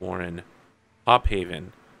 Warren,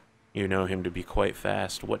 Hophaven, you know him to be quite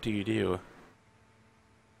fast. What do you do?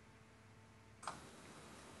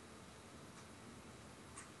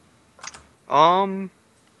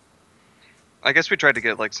 I guess we tried to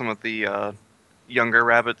get like some of the younger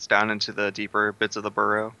rabbits down into the deeper bits of the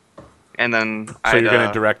burrow, and then So you're going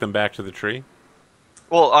to direct them back to the tree?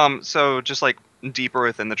 so just like deeper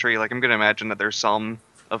within the tree, like I'm gonna imagine that there's some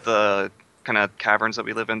of the kind of caverns that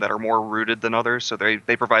we live in that are more rooted than others, so they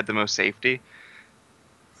provide the most safety.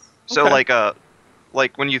 So Okay.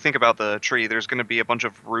 like when you think about the tree, there's going to be a bunch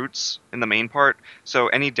of roots in the main part. So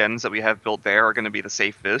any dens that we have built there are going to be the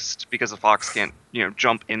safest because the fox can't,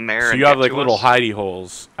 jump in there So and you have get like to little us. hidey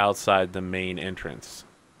holes outside the main entrance.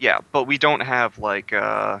 Yeah, but we don't have like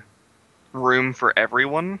room for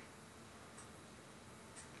everyone.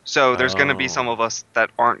 So there's going to be some Oh. of us that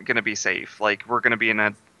aren't going to be safe. Like we're going to be in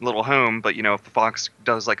a little home, but if the fox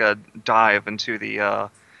does like a dive into the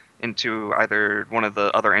into either one of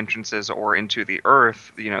the other entrances or into the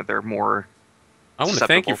earth, they're more I want to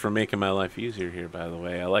thank you susceptible. for making my life easier here, by the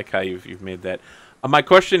way. I like how you've made that. My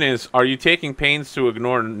question is, are you taking pains to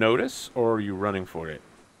ignore notice, or are you running for it?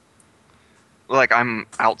 Like I'm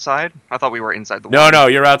outside. I thought we were inside the No, water. no,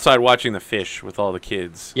 you're outside watching the fish with all the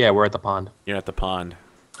kids. Yeah, we're at the pond. You're at the pond.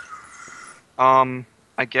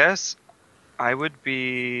 I guess I would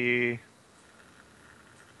be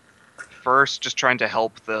first just trying to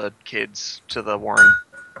help the kids to the warren.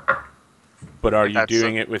 But are If you that's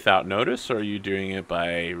doing it without notice, or are you doing it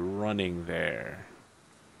by running there?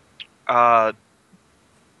 Uh,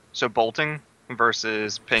 so bolting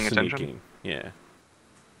versus paying attention. Sneaking, yeah.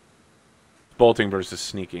 Bolting versus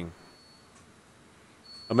sneaking.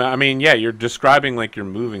 I mean, yeah, you're describing like you're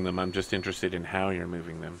moving them. I'm just interested in how you're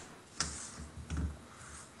moving them.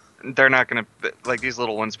 They're not gonna like these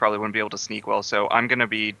little ones probably wouldn't be able to sneak well. So I'm gonna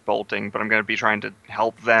be bolting, but I'm gonna be trying to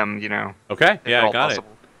help them. Okay, If yeah, at I all got possible.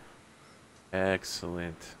 it.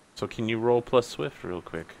 Excellent. So can you roll plus Swift real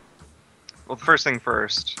quick? Well, the first thing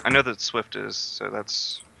first. I know that Swift is, so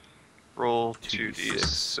that's roll 2d6.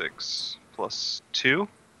 2d6 plus 2.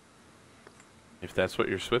 If that's what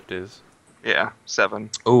your Swift is. Yeah, 7.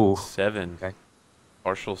 Ooh. 7. Okay.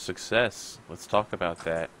 Partial success. Let's talk about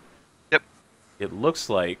that. Yep. It looks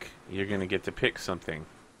like you're going to get to pick something.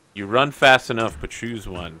 You run fast enough, but choose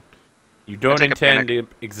one. You don't take a intend panic.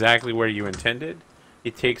 it exactly where you intended.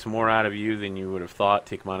 It takes more out of you than you would have thought.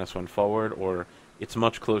 Take -1 forward, or it's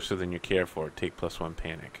much closer than you care for. Take +1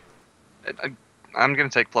 panic. I'm gonna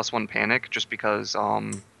take +1 panic just because All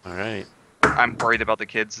right. I'm worried about the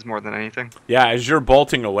kids more than anything. Yeah, as you're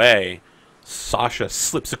bolting away, Sasha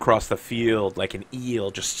slips across the field like an eel,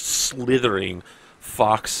 just slithering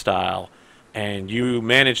fox style, and you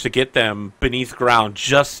manage to get them beneath ground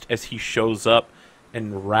just as he shows up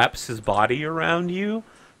and wraps his body around you,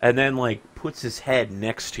 and then like puts his head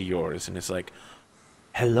next to yours and is like,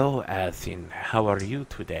 "Hello, Athin. How are you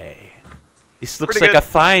today? This looks Pretty like good. a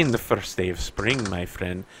fine first day of spring, my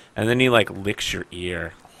friend." And then he like licks your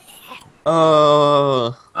ear.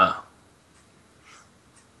 Oh. Oh,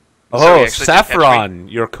 So Oh, he actually did catch me. Saffron,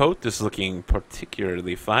 your coat is looking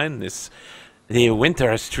particularly fine. The winter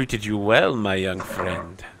has treated you well, my young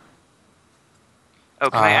friend. Oh,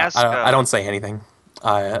 can I ask? I don't say anything.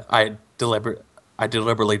 I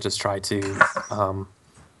deliberately just try to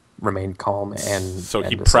remain calm and. So he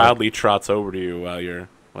and just, proudly trots over to you while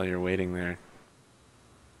you're waiting there.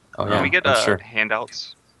 Oh Can yeah, we get I'm sure.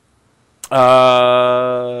 handouts?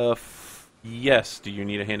 Yes. Do you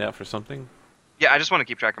need a handout for something? Yeah, I just want to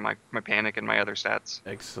keep track of my panic and my other stats.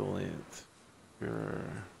 Excellent. Sure.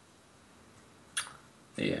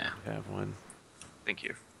 Yeah. Have one. Thank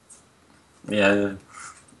you. Yeah.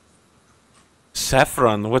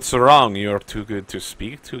 Saffron, what's wrong? You're too good to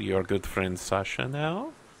speak to your good friend Sasha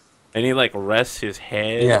now? And he, like, rests his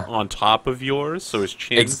head Yeah. on top of yours, so his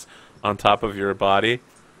chin's on top of your body.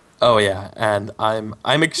 Oh yeah, and I'm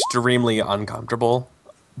extremely uncomfortable,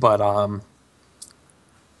 but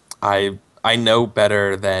I know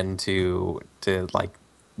better than to like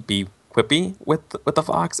be quippy with the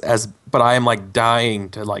fox but I am like dying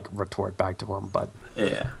to like retort back to him, but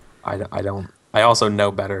Yeah. I don't. I also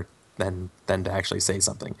know better than to actually say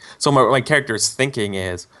something. So my character's thinking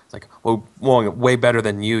is like, well, way better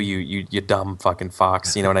than you dumb fucking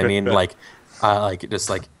fox. You know what I mean?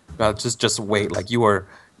 Just wait. Like you are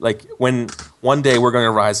like when one day we're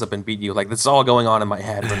gonna rise up and beat you. Like this is all going on in my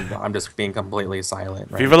head when I'm just being completely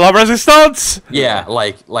silent. Right? Viva la resistance! Yeah,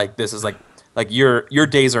 like this is like your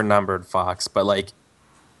days are numbered, Fox. But like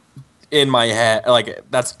in my head, like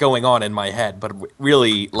that's going on in my head, but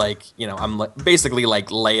really, like I'm basically like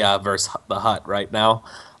Leia versus the Hut right now,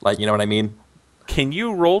 like you know what I mean? Can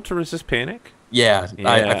you roll to resist panic? Yeah, Yeah,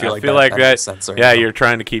 I feel like that makes sense right yeah, now. you're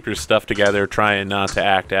trying to keep your stuff together, trying not to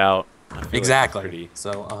act out. I feel like Exactly. pretty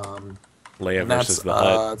So Leia and versus that's the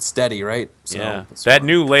Hut. steady, right? So Yeah, that's that fine.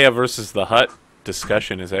 new Leia versus the Hut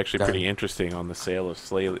discussion is actually Done. pretty interesting on the sale of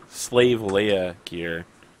slave Leia gear.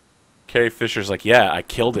 Carrie Fisher's like, yeah, I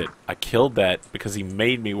killed it. I killed that because he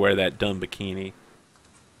made me wear that dumb bikini.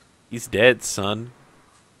 He's dead, son.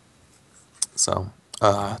 So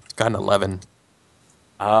got an 11.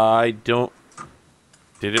 I don't.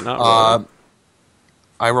 Did it not Uh, roll?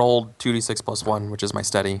 I rolled 2d6 plus 1, which is my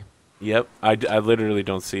steady. Yep. I literally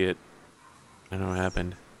don't see it. I don't know what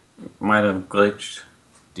happened. Might have glitched.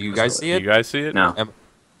 Do you guys see Do it? you guys see it? No. Am-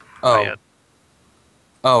 Not oh, yet.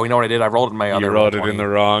 oh, you know what I did? I rolled in my other. You rolled it roll in 20. the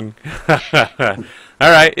wrong. All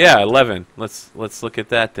right, yeah, 11. Let's look at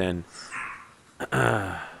that then.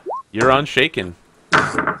 You're unshaken.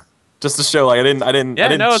 Just to show, like I didn't. Yeah, I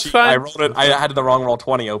didn't no, it's cheat. fine. I rolled it. I had the wrong roll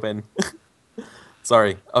 20 open.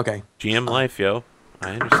 Sorry. Okay. GM life, yo.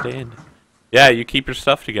 I understand. Yeah, you keep your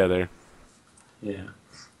stuff together. Yeah.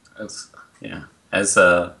 Yeah. As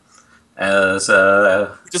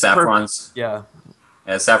Just Saffron's Yeah.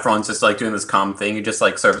 as Saffron's just like doing this calm thing, he just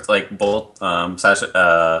like sort of like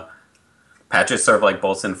Sasha Patches sort of like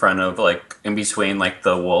bolts in front of like in between like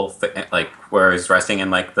the wolf like where he's resting and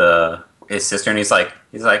like his sister, and he's like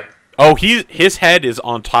Oh, his head is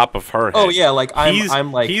on top of her head. Oh yeah, like he's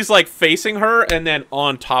like he's like facing her and then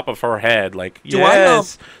on top of her head, like Do I know-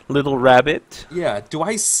 yes, little rabbit. yeah. Do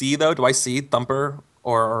I see though? Do I see Thumper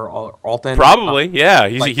or Alton? Probably, yeah.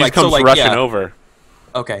 He like- comes so, like, rushing yeah. over.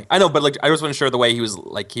 Okay, I know, but like I just wasn't sure the way he was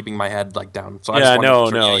like keeping my head like down. So I Yeah, just wanted to no,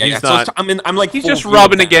 make sure. no, Yeah, he's yeah. So not- I'm like He's full just view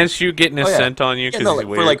rubbing of that. against you, getting a Oh, yeah. scent on you Yeah, because no, he's like,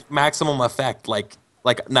 weird. for like maximum effect, like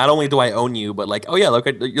not only do I own you, but like oh yeah, look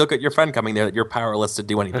at your friend coming there that you're powerless to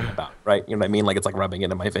do anything about, right? You know what I mean? Like it's like rubbing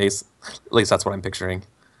it in my face. At least that's what I'm picturing.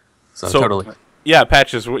 So totally. Yeah,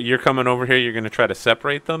 Patches, you're coming over here. You're gonna try to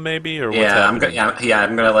separate them, maybe, or what's yeah, happening?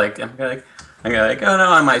 I'm gonna like oh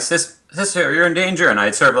no, my sister, you're in danger, and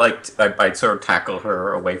I'd sort of tackle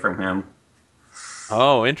her away from him.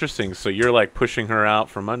 Oh, interesting. So you're like pushing her out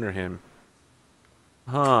from under him.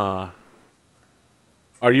 Huh.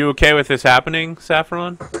 Are you okay with this happening,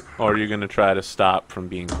 Saffron? Or are you gonna try to stop from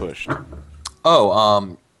being pushed?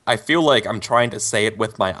 Oh, I feel like I'm trying to say it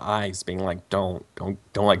with my eyes, being like, don't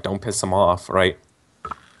piss him off, right?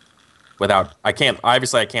 I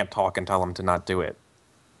can't talk and tell him to not do it.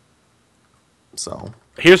 So,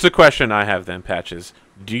 Here's the question I have then, Patches.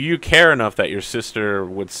 Do you care enough that your sister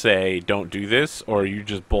would say, don't do this, or are you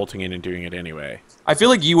just bolting in and doing it anyway? I feel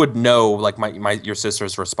like you would know, like your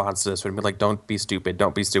sister's response to this would be like, don't be stupid,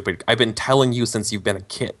 don't be stupid. I've been telling you since you've been a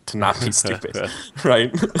kid to not be stupid,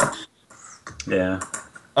 right? Yeah.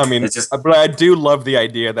 I mean, It's just- but I do love the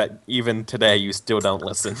idea that even today you still don't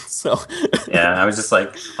listen. So, Yeah, I was just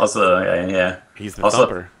like, also, yeah. He's the Also-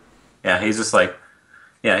 thumper. Yeah, he's just like,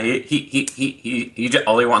 yeah, he just,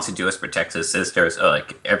 all he wants to do is protect his sister. So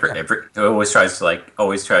like he always tries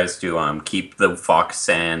to keep the fox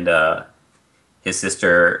and his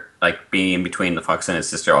sister like being in between the fox and his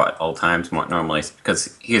sister at all times normally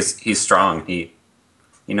because he's strong. He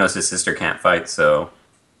knows his sister can't fight, so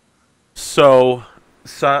So,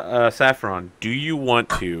 Saffron, do you want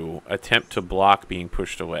to attempt to block being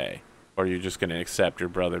pushed away? Or are you just going to accept your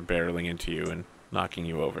brother barreling into you and knocking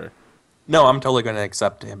you over? No, I'm totally going to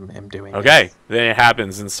accept him doing Okay, this. then it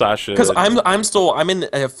happens, and Sasha. Because I'm in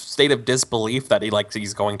a state of disbelief that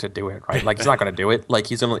he's going to do it, right? Like he's not going to do it. Like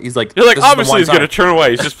he's like You're like, this is the obviously one he's gonna time. turn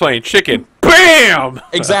away. He's just playing chicken. Bam!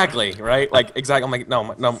 Exactly, right? Like exactly. I'm like,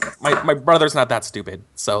 no, my brother's not that stupid.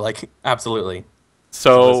 So like, absolutely.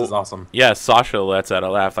 So this is So awesome. yeah, Sasha lets out a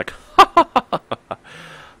laugh like,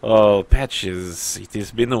 "Oh, Patches, it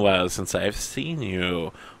has been a while since I've seen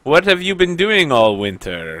you. What have you been doing all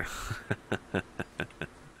winter?"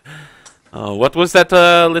 Oh, what was that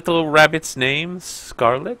little rabbit's name?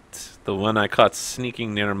 Scarlet? The one I caught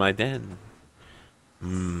sneaking near my den.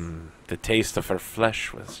 The taste of her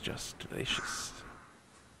flesh was just delicious.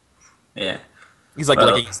 Yeah. He's like Well,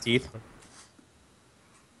 licking his teeth,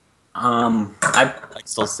 I like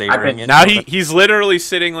still savoring it. Now he's literally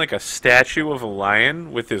sitting like a statue of a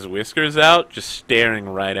lion with his whiskers out, just staring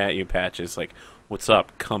right at you, Patches, like, "What's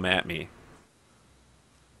up? Come at me."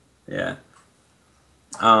 yeah.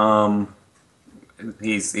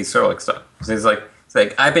 He's sort of like stuck. So he's like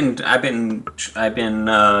I've been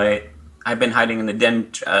hiding in the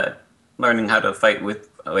den, learning how to fight with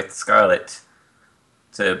Scarlet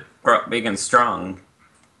to grow big and strong.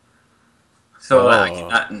 So I Oh.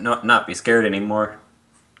 can not be scared anymore.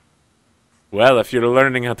 Well, if you're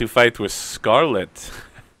learning how to fight with Scarlet,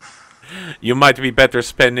 you might be better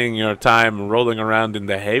spending your time rolling around in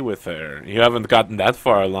the hay with her. You haven't gotten that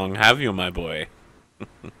far along, have you, my boy?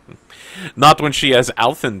 Not when she has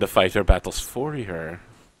Althen to fight her battles for her.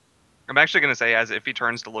 I'm actually going to say, as if he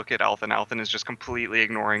turns to look at Althen, Althen is just completely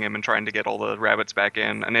ignoring him and trying to get all the rabbits back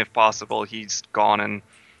in. And if possible, he's gone and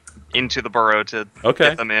into the burrow to Okay.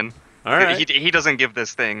 get them in. All right. He doesn't give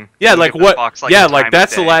this thing. Yeah, doesn't like give this what? Fox, Yeah, the like time of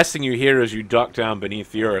that's the day. last thing you hear as you duck down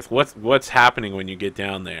beneath the earth. What's happening when you get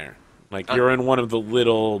down there? Like you're in one of the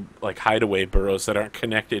little like hideaway burrows that aren't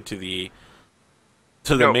connected to the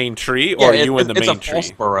No. main tree, or are you in the it's main a false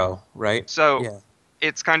tree? burrow, right? So Yeah.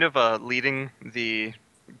 it's kind of leading the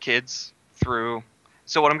kids through.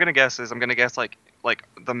 So what I'm gonna guess is like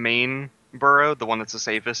the main burrow, the one that's the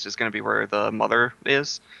safest, is gonna be where the mother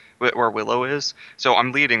is, where Willow is. So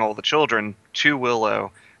I'm leading all the children to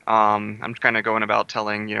Willow. I'm kind of going about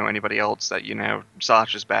telling anybody else that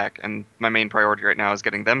Sasha's back, and my main priority right now is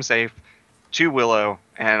getting them safe to Willow,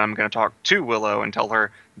 and I'm gonna talk to Willow and tell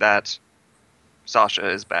her that Sasha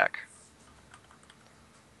is back.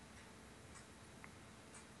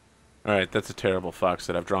 All right, that's a terrible fox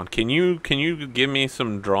that I've drawn. Can you give me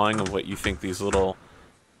some drawing of what you think these little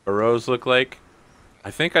burrows look like? I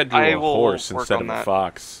think I'd do I a will horse work instead on of a that.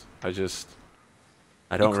 fox. I You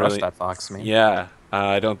don't crushed really. that fox, man. Yeah,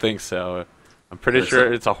 I don't think so. I'm pretty Listen.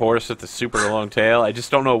 sure it's a horse with a super long tail. I just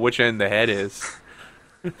don't know which end the head is.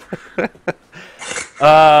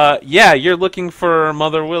 Yeah, you're looking for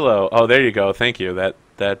Mother Willow. Oh, there you go. Thank you.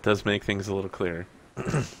 That does make things a little clearer.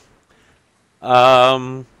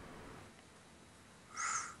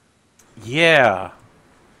 Yeah.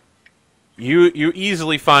 You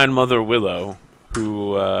easily find Mother Willow,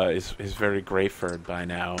 who is very gray-furred by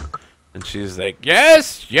now, and she's like,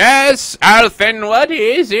 "Yes, yes, Althen, what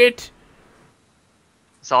is it?"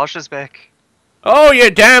 Sasha's back. "Oh, you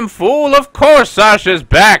damn fool! Of course Sasha's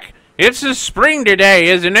back. It's the spring today,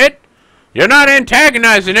 isn't it? You're not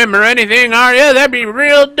antagonizing him or anything, are you? That'd be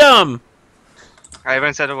real dumb." I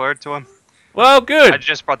haven't said a word to him. Well, I good.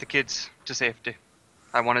 just brought the kids to safety.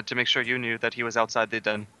 I wanted to make sure you knew that he was outside the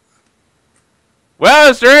den.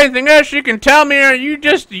 Well, is there anything else you can tell me, or are you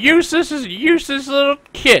just useless as a useless little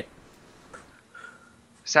kid?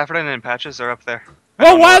 Saffron and Patches are up there. I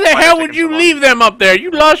Well, don't know why the they're hell taking would so you long. leave them up there?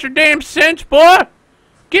 You lost your damn sense, boy.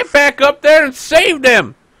 Get back up there and save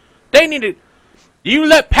them. They need to... You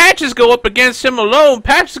let Patches go up against him alone.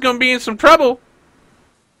 Patches is gonna be in some trouble.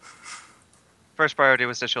 First priority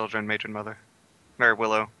was the children, Matron Mother. Or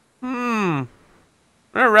Willow.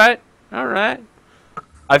 All right. All right.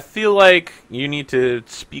 I feel like you need to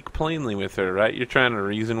speak plainly with her, right? You're trying to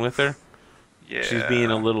reason with her. Yeah. She's being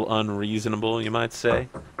a little unreasonable, you might say.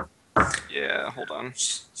 Yeah, hold on.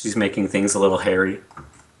 She's making things a little hairy.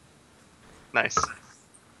 Nice.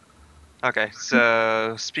 Okay,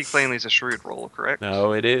 so speak plainly is a shrewd roll, correct?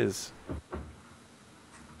 No, it is.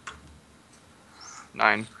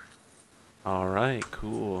 9. All right,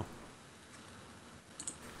 cool.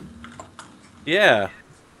 Yeah.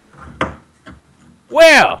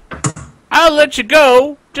 Well, I'll let you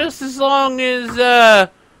go just as long as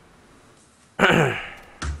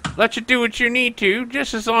let you do what you need to,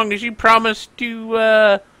 just as long as you promise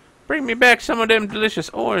to bring me back some of them delicious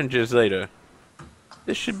oranges later.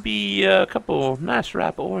 This should be a couple nice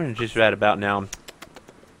ripe oranges right about now.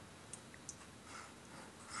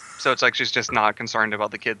 So it's like she's just not concerned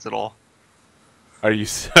about the kids at all. Are you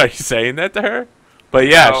are you saying that to her? But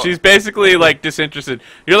yeah, No. she's basically like disinterested.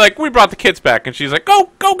 You're like, we brought the kids back, and she's like, go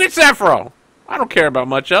get Saffron. I don't care about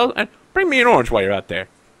much else. And bring me an orange while you're out there.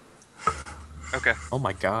 Okay. Oh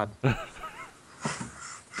my god.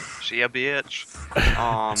 She a bitch.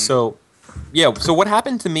 So, yeah. So what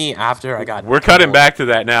happened to me after I got? We're cutting back to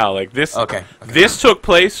that now. Like this. Okay. This took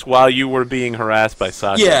place while you were being harassed by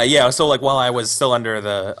Sasha. Yeah. So like while I was still under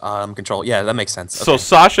the control. Yeah, that makes sense. So Okay.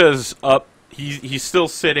 Sasha's up. He's still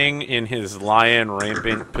sitting in his lion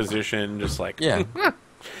rampant position, just like Yeah.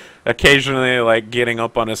 occasionally like getting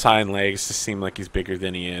up on his hind legs to seem like he's bigger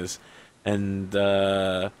than he is, and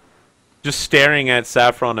just staring at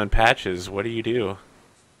Saffron and Patches. What do you do?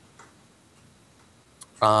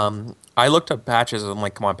 I looked up Patches and I'm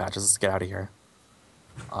like, come on, Patches, let's get out of here.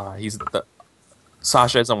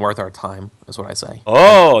 Sasha isn't worth our time, is what I say.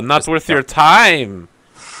 Oh, not worth your time.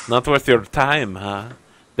 Not worth your time, huh?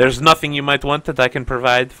 There's nothing you might want that I can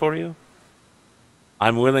provide for you?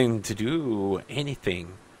 I'm willing to do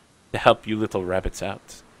anything to help you little rabbits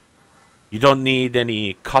out. You don't need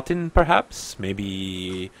any cotton, perhaps?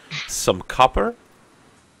 Maybe some copper?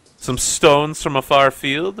 Some stones from a far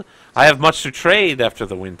field? I have much to trade after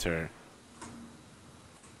the winter.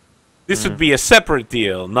 This would be a separate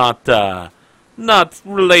deal, not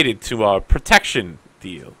related to our protection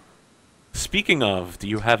deal. Speaking of, do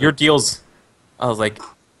you have Your deals, I was like,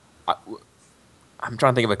 I'm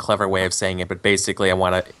trying to think of a clever way of saying it, but basically I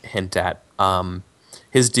want to hint at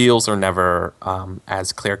his deals are never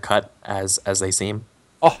as clear cut as they seem.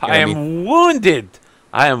 Oh, You know I what I am wounded.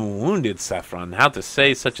 I am wounded, Saffron. How to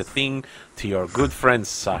say such a thing to your good friend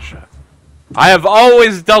Sasha? I have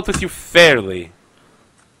always dealt with you fairly.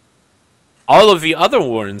 All of the other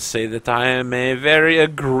Warrens say that I am a very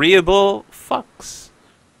agreeable fox.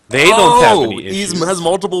 They don't have any issues. He has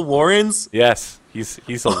multiple Warrens. Yes, he's a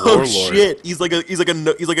Oh warlord. shit! He's like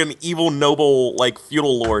an evil noble like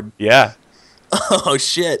feudal lord. Yeah. Oh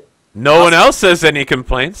shit! No one else has any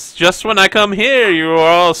complaints. Just when I come here, you are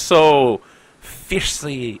all so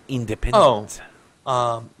fiercely independent.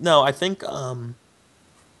 No,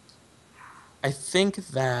 I think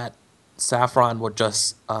that Saffron would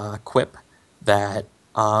just quip that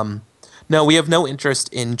no, we have no interest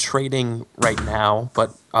in trading right now,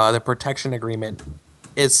 but the protection agreement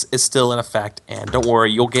is still in effect, and don't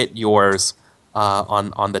worry, you'll get yours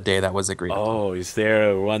on the day that was agreed upon. Oh, is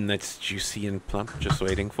there one that's juicy and plump just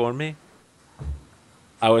waiting for me?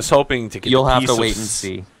 I was hoping to get You'll a have piece to of wait and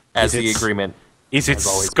see, as is it the s- agreement. Is it has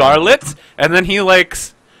always been. Scarlet? And then he like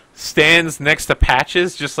stands next to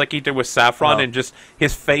Patches, just like he did with Saffron, Oh. and just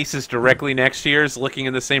his face is directly next to yours, looking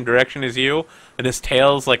in the same direction as you, and his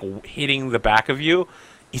tail's like hitting the back of you.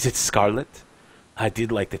 Is it Scarlet? I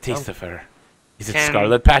did like the taste of her. Is it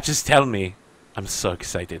Scarlet? Patches, tell me. I'm so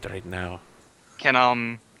excited right now. Can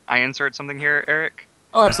I insert something here, Eric?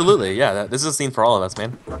 Oh, absolutely, yeah. This is a scene for all of us,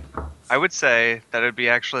 man. I would say that it'd be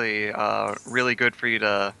actually really good for you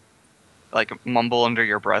to like mumble under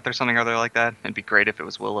your breath or something other like that. It'd be great if it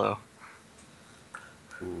was Willow.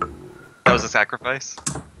 That was a sacrifice.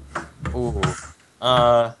 Ooh.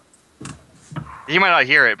 You might not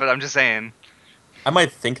hear it, but I'm just saying. I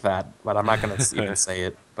might think that, but I'm not gonna even say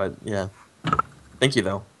it. But yeah, thank you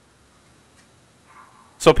though.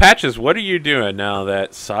 So, Patches, what are you doing now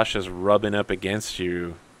that Sasha's rubbing up against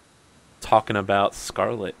you, talking about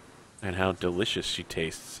Scarlet and how delicious she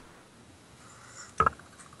tastes?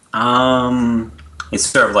 He's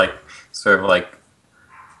sort of like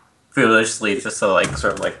foolishly just sort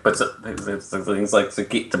of like puts up things like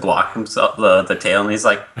to block himself the tail, and he's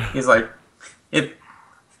like if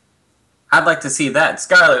I'd like to see that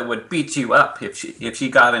Scarlet would beat you up if she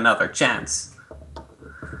got another chance.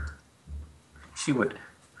 She would.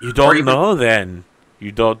 You Or don't even- know, then.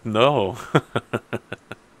 You don't know.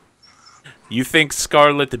 You think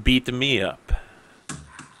Scarlet beat me up?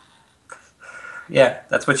 Yeah,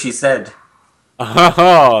 that's what she said.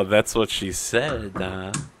 Oh, that's what she said.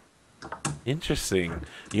 Interesting.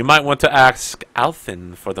 You might want to ask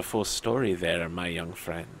Althin for the full story there, my young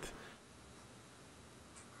friend.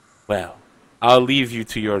 Well, I'll leave you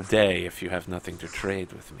to your day if you have nothing to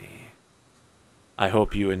trade with me. I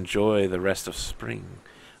hope you enjoy the rest of spring.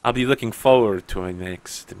 I'll be looking forward to our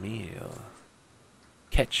next meal.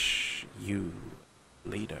 Catch you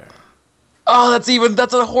later. Oh,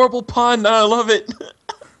 that's a horrible pun. I love it.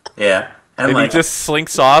 Yeah, and And like he just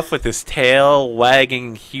slinks off with his tail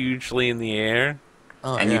wagging hugely in the air.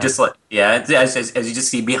 Oh, and yeah. you just like as you just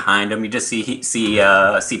see behind him, you just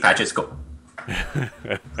see Patches go.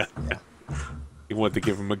 You want to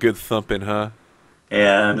give him a good thumping, huh?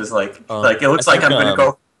 Yeah, I'm just like it looks I like I'm think, gonna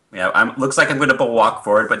go. Yeah, looks like I'm going to walk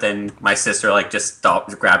forward, but then my sister like just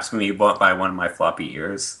grabs me by one of my floppy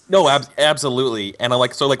ears. No, absolutely. And I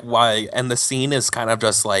like so like why and the scene is kind of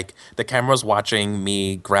just like the camera's watching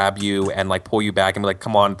me grab you and like pull you back and be like,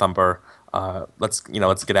 "Come on, Thumper. Let's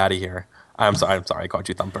get out of here." I'm sorry, I called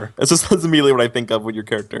you Thumper. That's immediately what I think of with your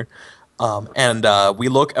character. And we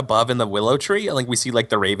look above in the willow tree and like we see like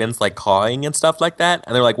the ravens like cawing and stuff like that.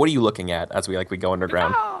 And they're like, "What are you looking at?" As we go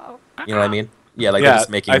underground. You know what I mean? Yeah, like they're Yeah, just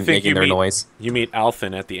I making think making their noise. you meet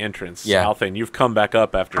Alfin at the entrance. Yeah. Alfin, you've come back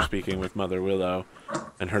up after speaking with Mother Willow,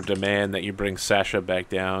 and her demand that you bring Sasha back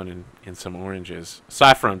down and some oranges,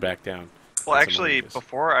 Saffron back down. Well, and some actually, oranges.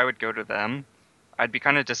 before I would go to them, I'd be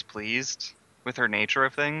kind of displeased with her nature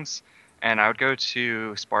of things, and I would go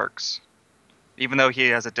to Sparks. Even though he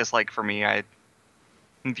has a dislike for me, I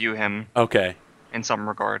view him Okay. in some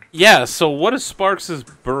regard. Yeah. So what does Sparks's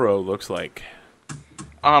burrow looks like?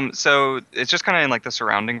 So it's just kind of in like the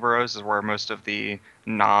surrounding boroughs is where most of the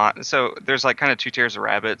not. So there's like kind of two tiers of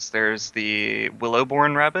rabbits. There's the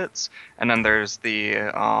willow-born rabbits, and then there's the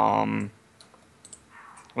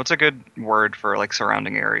what's a good word for like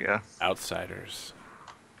surrounding area? Outsiders,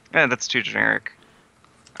 Yeah, that's too generic.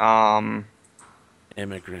 Um,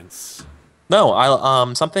 immigrants. No,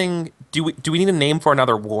 I'll something. Do we need a name for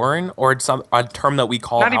another Warren or some a term that we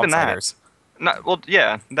call Not even that. outsiders? Not well,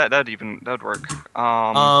 yeah, that'd work.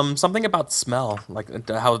 Something about smell, like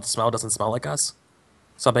how the smell doesn't smell like us.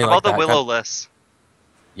 Something How like about the that. willow-less?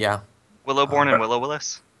 Yeah. Willow-born and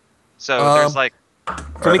willow-less. So Um, there's like Can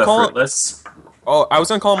Or we the call it? fruitless. Oh, I was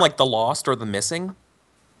gonna call them like the lost or the missing.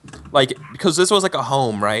 Like because this was like a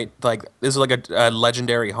home, right? Like this is like a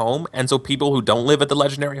legendary home, and so people who don't live at the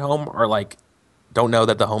legendary home are like don't know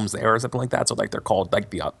that the home's there or something like that. So like they're called like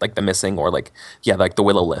the missing or like yeah like the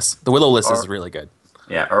willow-less. The willow-less is Or- really good.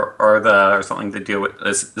 Yeah, or something to do with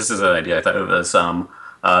this. This is an idea. I thought it was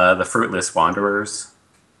the fruitless wanderers.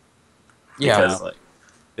 Yeah. Because like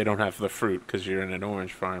They don't have the fruit because you're in an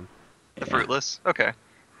orange farm. the yeah. fruitless. Okay.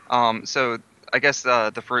 So I guess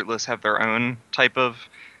the fruitless have their own type of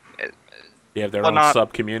You have their Well, own not-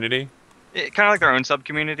 sub community. kind of like their own sub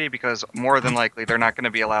community because more than likely they're not going to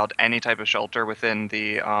be allowed any type of shelter within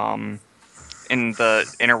the in the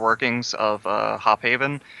inner workings of Hop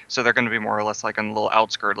Haven. So they're going to be more or less like in little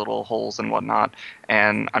outskirt, little holes and whatnot.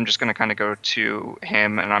 And I'm just going to kind of go to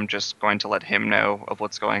him and I'm just going to let him know of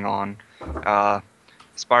what's going on.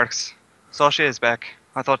 Sparks, Sasha is back.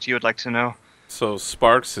 I thought you would like to know. So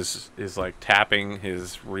Sparks is like tapping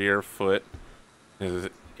his rear foot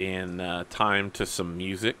in time to some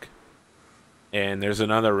music, and there's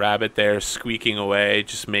another rabbit there squeaking away,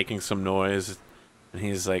 just making some noise, and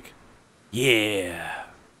he's like, "Yeah,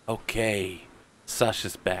 okay,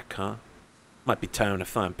 Sasha's back, huh? Might be time to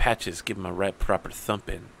find Patches, give him a right proper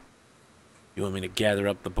thumping. You want me to gather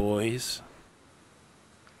up the boys?"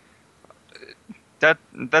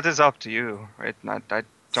 That is up to you, right? I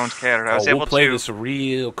don't care. I was we'll able play to. this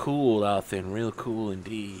real cool out there, real cool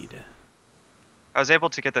indeed. I was able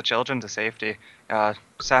to get the children to safety.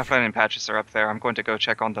 Saffron and Patches are up there. I'm going to go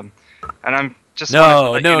check on them, and I'm just wanted to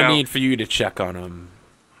No, let no you know, need for you to check on him.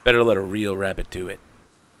 Better let a real rabbit do it.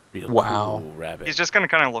 Real Wow. cool rabbit. He's just gonna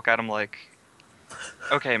kind of look at him like,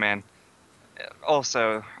 okay, man.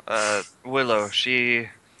 Also, Willow,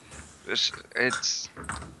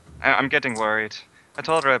 I'm getting worried. I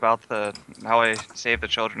told her about how I saved the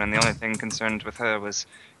children, and the only thing concerned with her was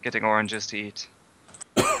getting oranges to eat.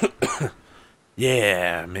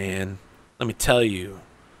 Yeah, man. Let me tell you.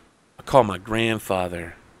 I called my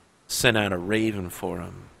grandfather, sent out a raven for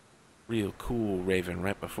him. Real cool raven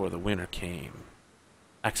right before the winter came.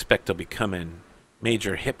 I expect he'll be coming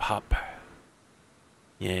major hip hop.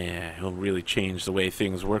 Yeah, he'll really change the way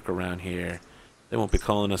things work around here. They won't be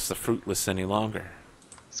calling us the fruitless any longer.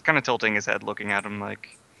 He's kind of tilting his head, looking at him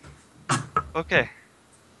like, okay,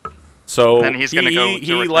 So Then he's gonna go to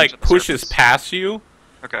he return like to the pushes surface. past you.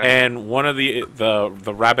 okay. And one of the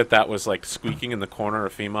rabbit that was like squeaking in the corner, a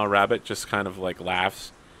female rabbit, just kind of like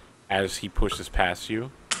laughs as he pushes past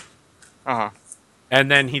you. Uh-huh. And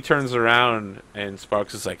then he turns around and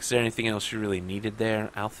Sparks is like, "Is there anything else you really needed there,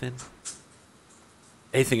 Alfin?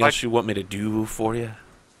 Anything else you want me to do for you,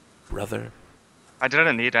 brother?" I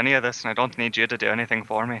didn't need any of this, and I don't need you to do anything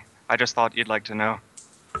for me. I just thought you'd like to know.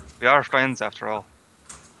 We are friends, after all.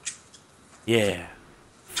 Yeah,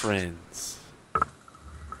 friends.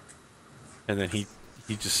 And then he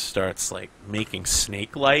just starts like making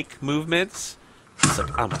snake-like movements. He's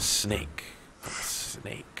like, "I'm a snake. I'm a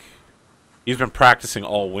snake." He's been practicing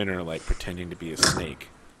all winter, like pretending to be a snake.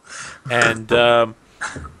 And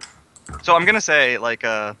So I'm gonna say, like,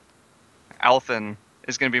 Alfin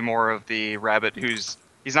is gonna be more of the rabbit who's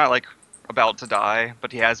He's not like about to die,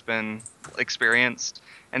 but he has been experienced,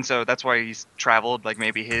 and so that's why he's traveled. Like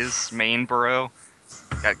maybe his main burrow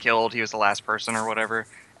got killed. He was the last person or whatever,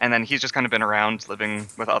 and then he's just kind of been around living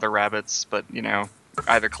with other rabbits. But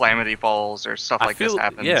either calamity falls or stuff like this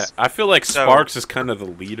happens. I feel like So- Sparks is kind of the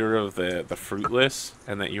leader of the fruitless,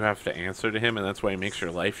 and that you have to answer to him, and that's why he makes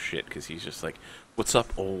your life shit, because he's just like, "What's up,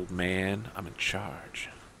 old man? I'm in charge."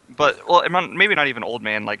 But well, maybe not even old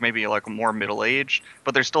man, like maybe like more middle aged.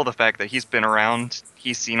 But there's still the fact that he's been around.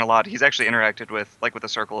 He's seen a lot. He's actually interacted with the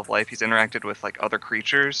Circle of Life. He's interacted with like other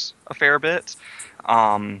creatures a fair bit.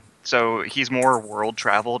 So he's more world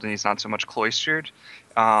traveled and he's not so much cloistered.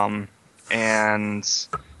 And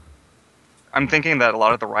I'm thinking that a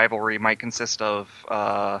lot of the rivalry might consist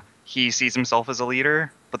of he sees himself as a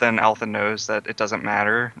leader, but then Althen knows that it doesn't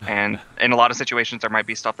matter. And in a lot of situations, there might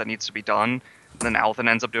be stuff that needs to be done. And then Althen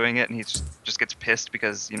ends up doing it, and he just gets pissed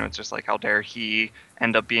because it's just like, how dare he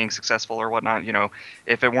end up being successful or whatnot.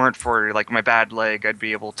 If it weren't for like my bad leg, I'd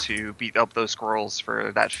be able to beat up those squirrels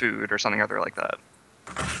for that food or something other like that.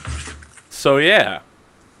 So yeah,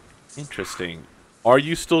 interesting. Are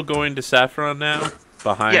you still going to Saffron now?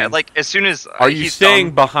 Behind? Yeah, like as soon as Are you he's staying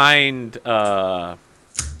done, behind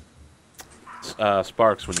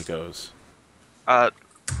Sparks when he goes?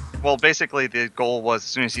 well, basically the goal was as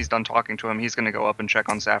soon as he's done talking to him, he's going to go up and check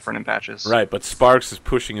on Saffron and Patches. Right, but Sparks is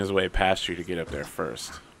pushing his way past you to get up there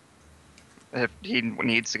first. If he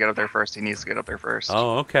needs to get up there first, he needs to get up there first.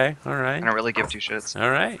 Oh, okay, all right. I don't really give two shits.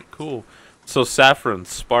 All right, cool. So Saffron,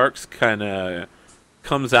 Sparks kind of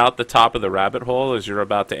comes out the top of the rabbit hole as you're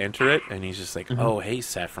about to enter it, and he's just like, "Oh, hey,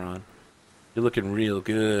 Saffron, you're looking real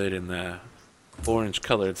good in the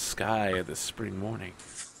orange-colored sky of this spring morning.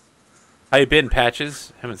 How you been,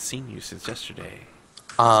 Patches? Haven't seen you since yesterday."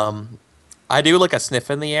 I do like a sniff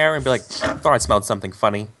in the air and be like, thought I smelled something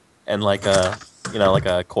funny, and like a like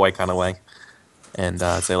a coy kind of way, and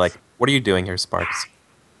say like, what are you doing here, Sparks?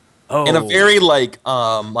 Oh, In a very like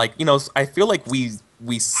I feel like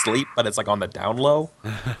we sleep, but it's like on the down low,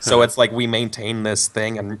 so it's like we maintain this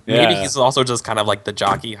thing, and maybe Yeah. he's also just kind of like the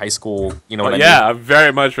jockey high school, what I yeah, mean? I'm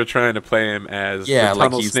very much for trying to play him as Yeah, the like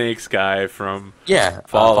Tunnel he's- Snakes guy from Yeah,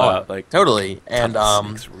 Fallout, like, totally, and Tunnel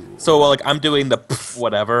Snakes rule. so like I'm doing the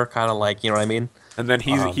whatever kind of like, you know what I mean? And then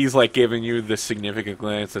he's like giving you the significant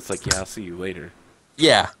glance that's like, "Yeah, I'll see you later."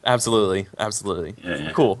 Yeah, absolutely.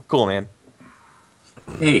 Yeah. Cool, man.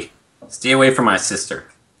 Hey, stay away from my sister.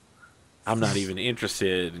 I'm not even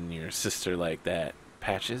interested in your sister like that.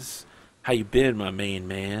 Patches, how you been, my main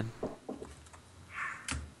man?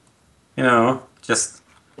 Just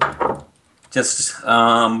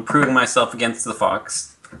proving myself against the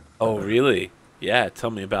fox. Oh, really? Yeah,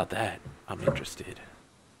 tell me about that. I'm interested.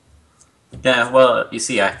 Yeah, well, you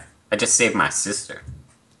see, I just saved my sister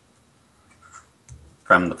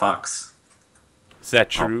from the fox. Is that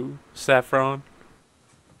true, Saffron?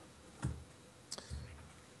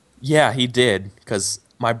 Yeah, he did, because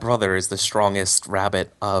my brother is the strongest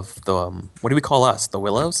rabbit of the what do we call us? The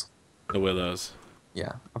Willows? The Willows.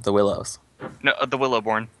 Yeah, of the Willows. No, the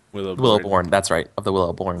Willowborn. Willowborn, that's right, of the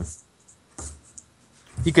Willowborn.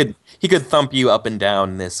 He could thump you up and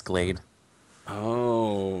down this glade.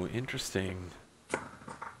 Oh, interesting.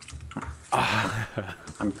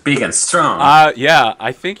 I'm big and strong. Yeah,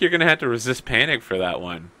 I think you're gonna have to resist panic for that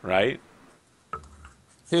one, right?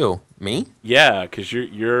 Who? Me? Yeah, because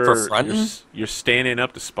For fronting? you're standing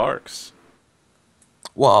up to Sparks.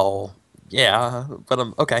 Well, yeah, but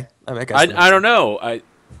okay. I guess I don't know. No,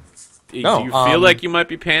 do you feel like you might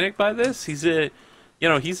be panicked by this? He's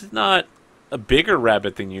he's not a bigger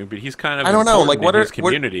rabbit than you, but he's kind of I don't know. Like, important what in are his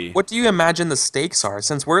community. what do you imagine the stakes are?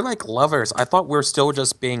 Since we're like lovers, I thought we're still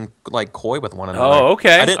just being like coy with one another. Oh,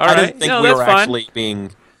 okay. I didn't All right. think No, we that's were fine. actually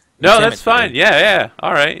being. No, that's fine. intimidated. Yeah.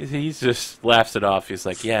 All right. He just laughs it off. He's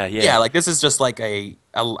like, yeah. Yeah, like this is just like an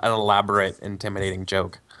elaborate, intimidating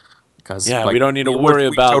joke. Because Yeah, like, we don't need to we worry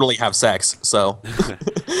about- totally have sex. So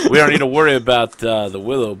We don't need to worry about the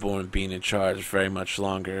Willowborn being in charge very much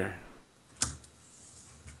longer.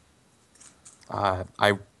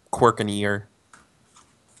 I quirk an ear.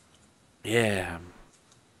 Yeah,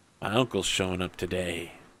 my uncle's showing up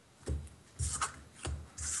today.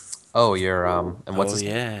 Oh, you're and what's his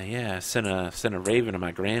yeah. Sent a raven to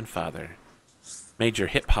my grandfather. Major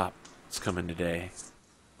hip hop is coming today.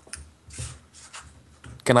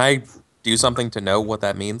 Can I do something to know what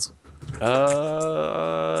that means?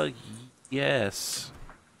 Yes.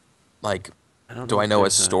 Like, I don't do I if know a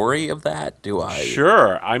there's story of that? Do I?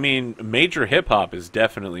 Sure. I mean, major hip hop is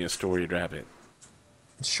definitely a storied rabbit.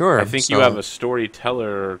 Sure. I think you so- have a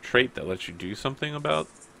storyteller trait that lets you do something about.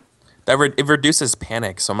 it reduces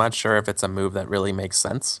panic, so I'm not sure if it's a move that really makes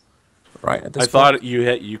sense right at I this point. thought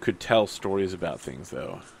you could tell stories about things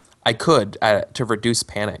though. I could to reduce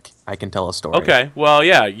panic. I can tell a story. Okay, well,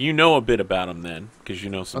 yeah, you know a bit about him then, because you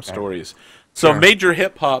know some Okay, stories. So sure. Major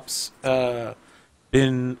Hip Hop's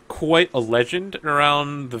been quite a legend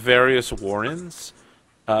around the various Warrens.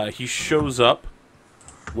 He shows up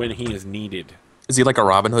when he is needed. Is he like a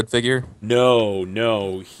Robin Hood figure? No,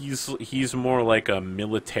 no, he's more like a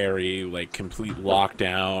military, like complete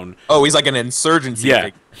lockdown. Oh, he's like an insurgency Yeah,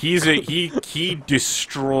 figure. he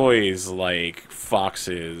destroys like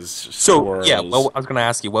foxes, So yeah, squirrels. well, I was gonna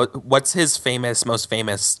ask you what's his most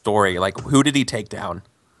famous story? Like, who did he take down?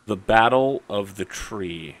 The Battle of the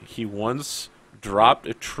Tree. He once dropped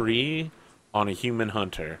a tree on a human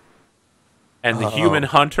hunter. And the human Oh,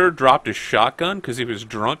 hunter dropped his shotgun because he was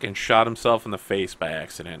drunk and shot himself in the face by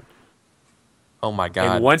accident. oh my And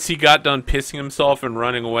God. once he got done pissing himself and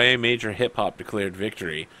running away, Major Hip Hop declared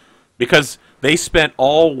victory. Because they spent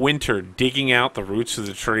all winter digging out the roots of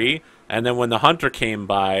the tree, and then when the hunter came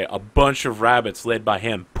by, a bunch of rabbits led by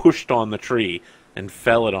him pushed on the tree and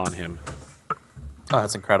fell it on him. Oh,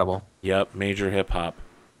 that's incredible. Yep, Major Hip Hop.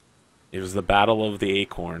 It was the Battle of the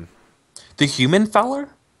Acorn. The human feller?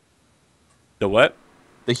 The what?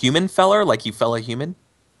 The human feller? Like he fell a human?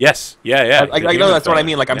 Yes, yeah, yeah. I the know human that's what I fella.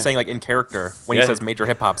 mean. Like I'm Yeah. saying, like in character when Yeah. he says Major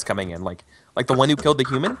Hip Hop's coming in, like the one who killed the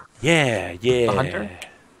human, Yeah, the hunter. yeah.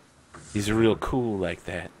 He's real cool like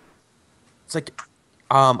that. It's like,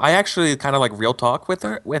 I actually kind of like real talk with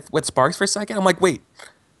her with Sparks for a second. I'm like, wait,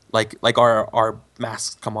 like our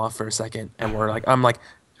masks come off for a second, and I'm like,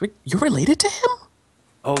 wait, you're related to him?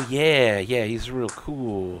 Oh yeah, yeah. He's real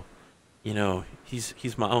cool. You know,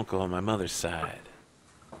 he's my uncle on my mother's side.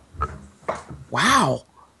 Wow,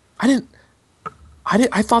 I didn't,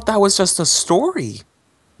 I thought that was just a story.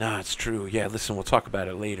 Nah, it's true. Yeah, listen, we'll talk about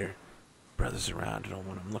it later. Brother's around. I don't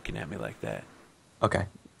want him looking at me like that. Okay,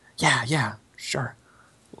 yeah, sure.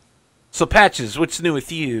 So Patches, what's new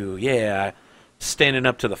with you? Yeah, standing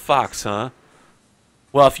up to the fox, huh?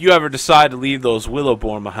 Well, if you ever decide to leave those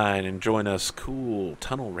Willowborn behind and join us cool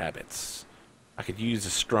tunnel rabbits, I could use a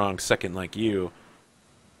strong second like you.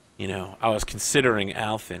 You know, I was considering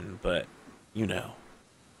Alphen, but you know.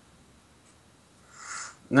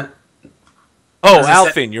 N- Oh, As I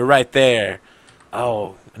said- Alphen, you're right there.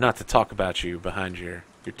 Oh, not to talk about you behind your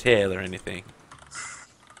tail or anything.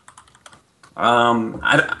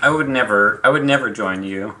 I would never join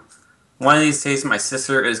you. One of these days, my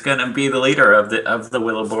sister is gonna be the leader of the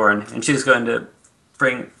Willowborn, and she's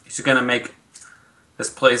she's gonna make this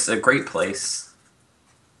place a great place.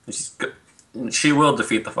 And she will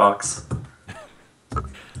defeat the fox.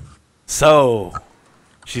 So,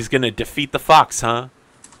 she's gonna defeat the fox, huh?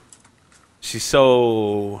 She's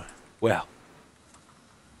so well.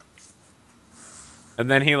 And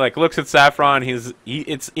then he like looks at Saffron.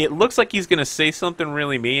 It looks like he's gonna say something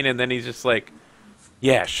really mean, and then he's just like,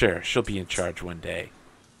 "Yeah, sure, she'll be in charge one day.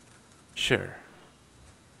 Sure.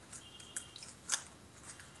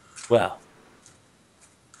 Well,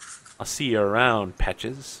 I'll see you around,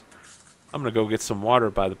 Patches. I'm gonna go get some water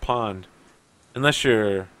by the pond, unless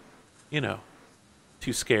you're, you know,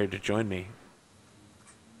 too scared to join me.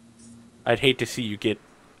 I'd hate to see you get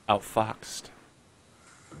outfoxed."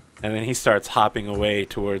 And then he starts hopping away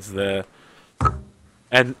towards the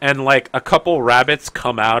and like a couple rabbits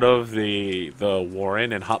come out of the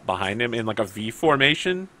warren and hop behind him in like a V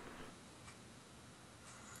formation.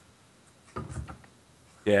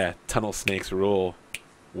 Yeah, tunnel snakes rule.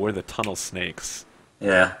 We're the tunnel snakes,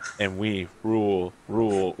 Yeah, and we rule,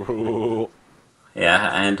 rule, rule. yeah,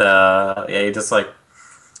 and yeah, he just like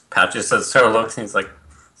Patches says, so looks, and he's like,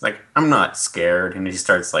 I'm not scared, and he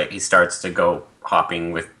starts to go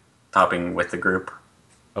hopping with the group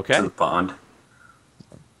to Okay. the pond.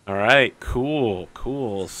 All right. Cool.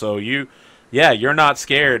 Cool. So you're not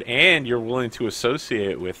scared, and you're willing to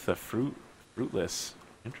associate with the fruitless.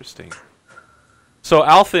 Interesting. So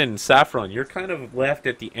Alphen, Saffron, you're kind of left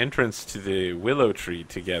at the entrance to the willow tree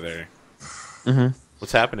together. Mm-hmm.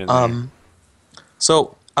 What's happening there?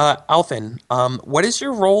 So, Alphen, what is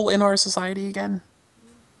your role in our society again?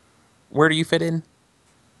 Where do you fit in?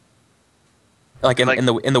 Like Like- in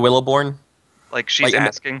the Willowborn? Like she's Like, in the-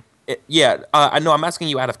 asking. Yeah, I know. I'm asking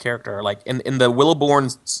you out of character. Like in the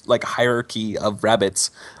Willowborn's like hierarchy of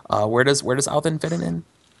rabbits, where does Alphen fit in?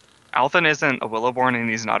 Althen isn't a Willowborn,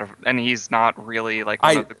 and he's not really like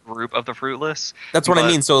one of the group of the Fruitless. That's what I But-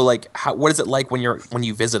 mean. So like, what is it like when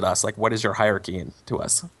you visit us? Like, what is your hierarchy to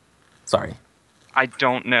us? Sorry. I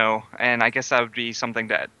don't know, and I guess that would be something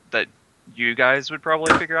that you guys would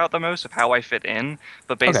probably figure out the most of how I fit in.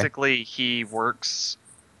 But Okay. basically, he works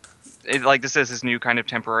like this is his new kind of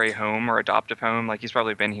temporary home or adoptive home. Like he's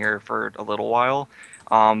probably been here for a little while,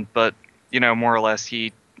 but more or less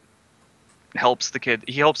he helps the kid.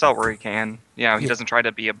 He helps out where he can. He Yeah. doesn't try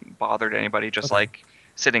to be a bother to anybody, just Okay. like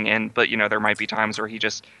sitting in. But there might be times where he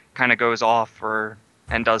just kind of goes off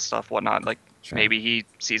and does stuff, whatnot. Like Sure. maybe he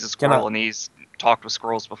sees a Can I- squirrel and he's talked with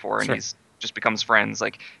squirrels before, and Sure. he's just becomes friends.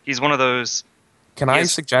 Like he's one of those. Can He I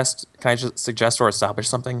is- suggest? Can I just suggest or establish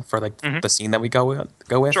something for like Mhm. the scene that we go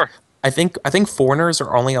with? Sure. I think foreigners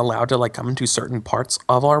are only allowed to like come into certain parts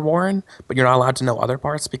of our warren, but you're not allowed to know other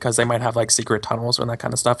parts because they might have like secret tunnels and that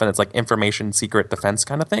kind of stuff, and it's like information secret defense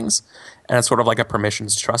kind of things, and it's sort of like a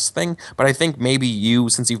permissions trust thing. But I think maybe you,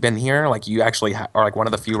 since you've been here, like you actually are like one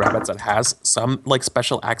of the few rabbits that has some like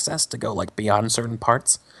special access to go like beyond certain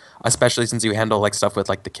parts, especially since you handle like stuff with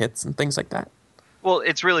like the kids and things like that. Well,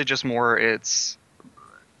 it's really just more.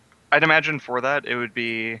 I'd imagine for that it would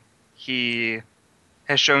be he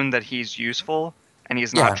has shown that he's useful and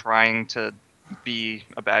he's Yeah. not trying to be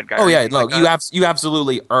a bad guy. Oh or yeah, anything no, like that. you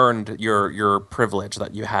absolutely earned your privilege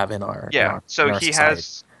that you have in our Yeah. So in our he society.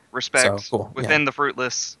 has respect So, cool, within the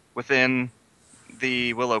Fruitless, within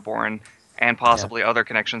the Willowborn, and possibly other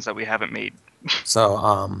connections that we haven't made.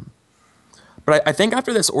 So but I think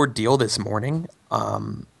after this ordeal this morning,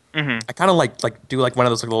 Hmm. I kind of like do like one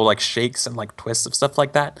of those like, little like shakes and like twists of stuff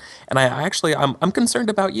like that. And I actually I'm concerned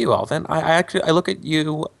about you, Alvin. I actually I look at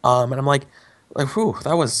you and I'm like whew,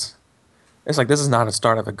 that was it's like this is not a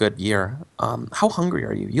start of a good year. How hungry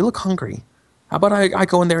are you? You look hungry. How about I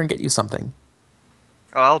go in there and get you something?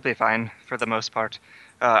 Oh, I'll be fine for the most part.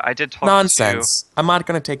 I did talk to. Nonsense. I'm not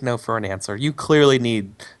going to take no for an answer. You clearly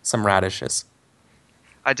need some radishes.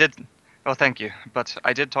 I did. Oh, thank you. But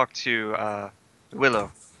I did talk to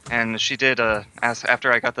Willow, and she did ask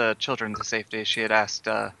after I got the children to safety. She had asked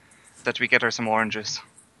that we get her some oranges.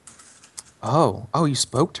 Oh, you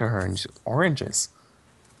spoke to her and oranges.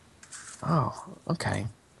 Oh, okay.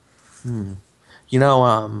 You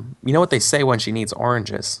know what they say when she needs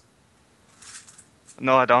oranges.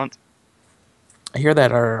 No, I don't. I hear that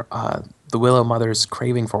the Willow mother's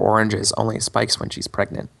craving for oranges only spikes when she's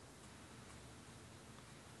pregnant.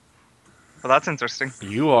 Well, that's interesting.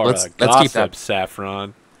 You are Let's a keep that. gossip,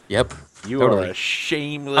 Saffron. Yep. You Totally. are a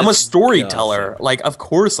shameless. I'm a storyteller. gossip. Like, of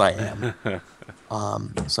course I am.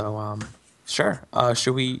 Sure.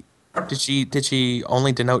 Should we? Did she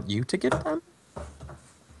only denote you to get them?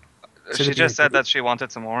 Should She it be just a said group? that she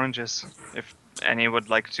wanted some oranges. If any would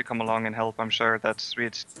like to come along and help, I'm sure that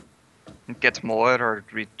we'd get more or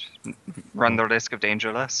we'd run the risk of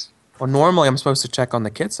danger less. Well, normally I'm supposed to check on the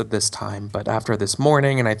kids at this time, but after this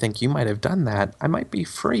morning, and I think you might have done that, I might be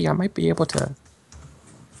free. I might be able to.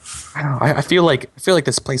 I don't know. I feel like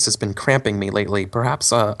this place has been cramping me lately.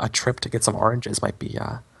 Perhaps a trip to get some oranges might be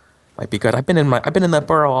good. I've been in the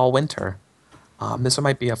burrow all winter. This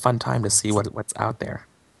might be a fun time to see what's out there.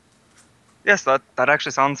 Yes, that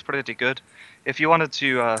actually sounds pretty good. If you wanted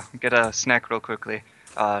to get a snack real quickly,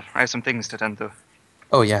 I have some things to tend to.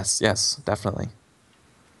 Oh yes, definitely.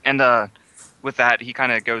 And with that, he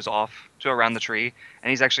kind of goes off to around the tree, and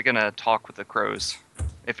he's actually gonna talk with the crows,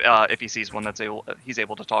 if he sees one he's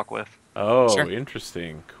able to talk with. Oh, Sure.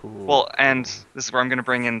 interesting. Cool. Well, and this is where I'm gonna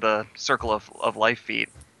bring in the circle of life feet.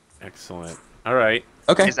 Excellent. All right.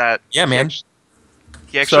 Okay. Is that Yeah, man.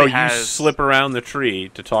 He So actually you has. slip around the tree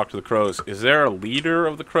to talk to the crows. Is there a leader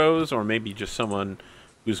of the crows, or maybe just someone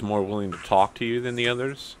who's more willing to talk to you than the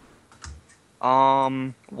others?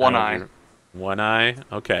 One eye. One eye.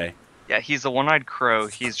 Okay. Yeah, he's the one-eyed crow.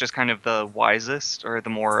 He's just kind of the wisest, or the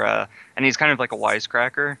more, and he's kind of like a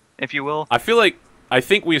wisecracker, if you will. I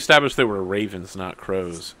think we established they were ravens, not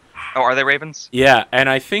crows. Oh, are they ravens? Yeah, and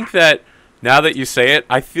I think that now that you say it,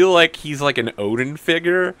 I feel like he's like an Odin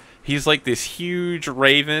figure. He's like this huge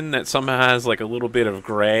raven that somehow has like a little bit of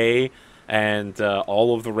gray, and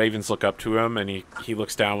all of the ravens look up to him, and he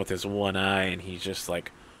looks down with his one eye, and he's just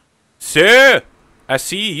like, "Sir, I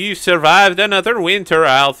see you survived another winter,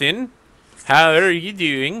 Althin. How are you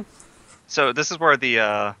doing?" So this is where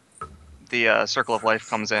the circle of life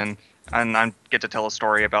comes in, and I get to tell a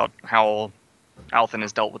story about how Althin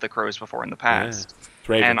has dealt with the crows before in the past. It's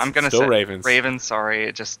ravens. And I'm gonna Still say ravens. Ravens. Sorry,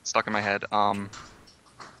 it just stuck in my head.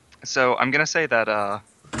 So I'm gonna say that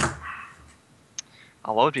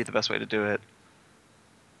what would be the best way to do it?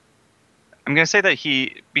 I'm gonna say that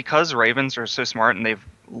because ravens are so smart and they've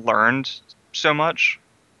learned so much,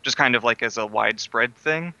 just kind of like as a widespread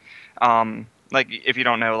thing. Like if you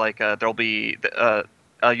don't know, like there'll be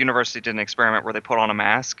a university did an experiment where they put on a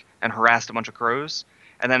mask and harassed a bunch of crows,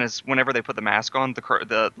 and then whenever they put the mask on,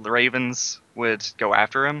 the ravens would go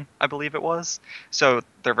after him. I believe it was. So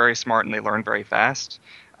they're very smart and they learn very fast.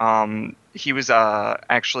 He was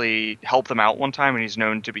actually helped them out one time, and he's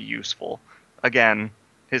known to be useful. Again,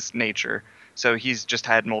 his nature. So he's just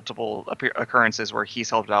had multiple occurrences where he's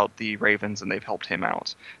helped out the Ravens and they've helped him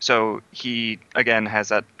out. So he again has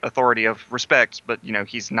that authority of respect, but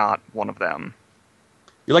he's not one of them.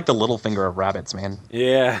 You're like the little finger of rabbits, man.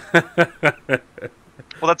 Yeah.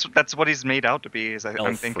 Well, that's what he's made out to be.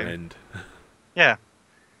 I'm thinking. Friend. Yeah,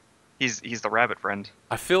 he's the rabbit friend.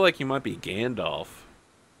 I feel like you might be Gandalf.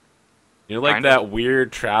 You're like Kinda. that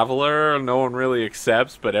weird traveler no one really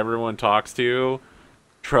accepts, but everyone talks to.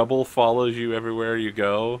 Trouble follows you everywhere you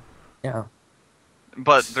go. Yeah.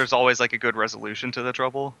 But there's always like a good resolution to the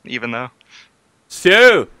trouble, even though.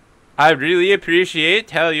 So, I really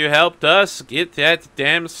appreciate how you helped us get that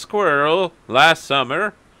damn squirrel last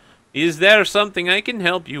summer. Is there something I can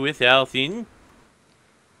help you with, Althine?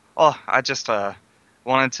 Oh, I just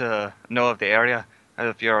wanted to know of the area,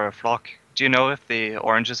 of your flock. Do you know if the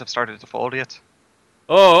oranges have started to fold yet?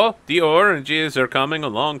 Oh, the oranges are coming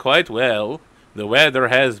along quite well. The weather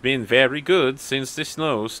has been very good since the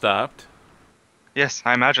snow stopped. Yes,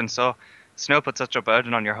 I imagine so. Snow put such a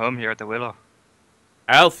burden on your home here at the Willow.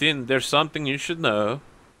 Althine, there's something you should know.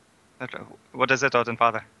 What is it, Odin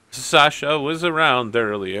Father? Sasha was around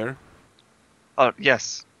earlier. Oh,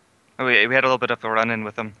 yes. We had a little bit of a run-in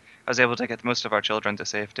with him. I was able to get most of our children to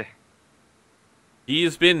safety.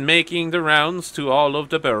 He's been making the rounds to all of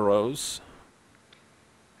the burrows.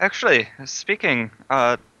 Actually, speaking,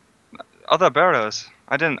 other burrows,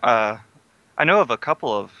 I know of a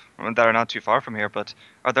couple of that are not too far from here, but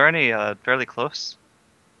are there any fairly close?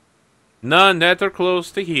 None that are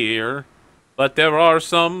close to here, but there are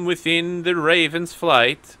some within the Raven's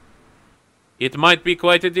flight. It might be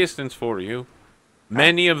quite a distance for you.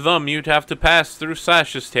 Many of them you'd have to pass through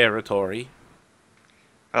Sasha's territory.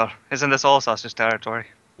 Oh, isn't this all Sasha's territory?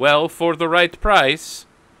 Well, for the right price,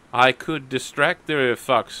 I could distract the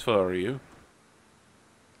fox for you.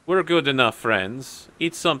 We're good enough friends.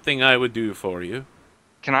 It's something I would do for you.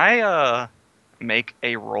 Can I make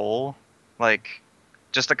a roll, like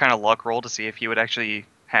just a kind of luck roll to see if he would actually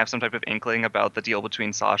have some type of inkling about the deal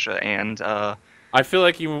between Sasha and I feel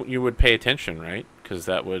like you would pay attention, right? Because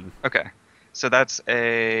that would... Okay, so that's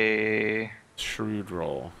a Shrewd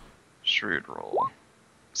roll. shrewd roll.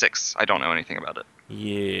 6. I don't know anything about it.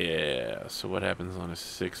 Yeah, so what happens on a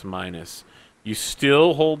 6 minus? You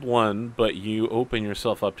still hold 1, but you open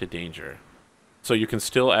yourself up to danger. So you can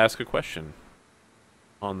still ask a question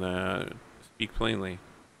on the Speak Plainly.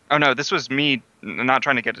 Oh no, this was me not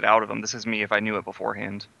trying to get it out of him. This is me if I knew it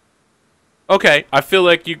beforehand. Okay, I feel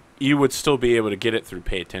like you would still be able to get it through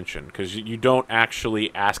pay attention, because you don't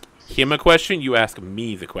actually ask him a question, you ask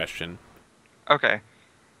me the question. Okay.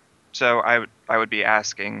 So I would be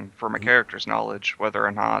asking for my character's knowledge whether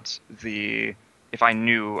or not if I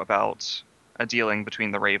knew about a dealing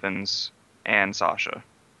between the Ravens and Sasha.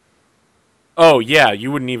 Oh, yeah,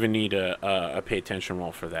 you wouldn't even need a pay attention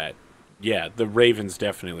roll for that. Yeah, the Ravens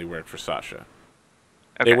definitely work for Sasha.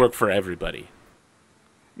 Okay. They work for everybody.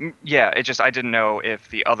 Yeah, it just I didn't know if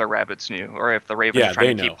the other rabbits knew or if the Ravens Yeah, are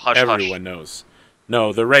trying they to know. keep hush Everyone knows.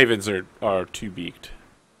 No, the Ravens are two-beaked.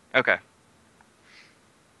 Okay.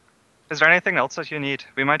 Is there anything else that you need?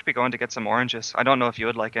 We might be going to get some oranges. I don't know if you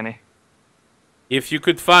would like any. If you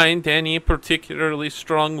could find any particularly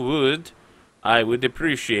strong wood, I would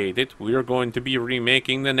appreciate it. We are going to be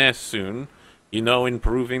remaking the nest soon. You know,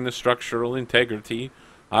 improving the structural integrity.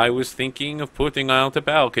 I was thinking of putting out a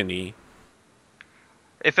balcony.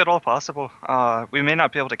 If at all possible. We may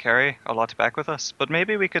not be able to carry a lot back with us, but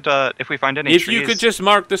maybe we could, if we find any If trees... you could just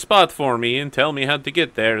mark the spot for me and tell me how to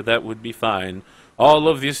get there, that would be fine. All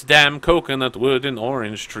of this damn coconut wood and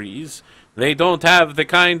orange trees, they don't have the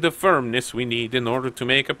kind of firmness we need in order to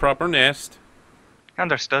make a proper nest.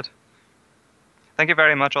 Understood. Thank you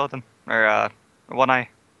very much, Alden. Or, One Eye.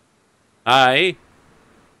 Aye.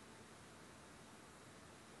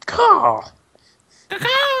 Caw.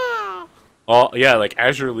 Oh, yeah, like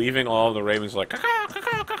as you're leaving, all the ravens are like, caw,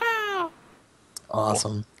 caw, caw, caw.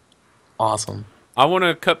 Awesome. Awesome. I want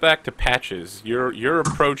to cut back to Patches. You're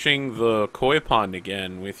approaching the koi pond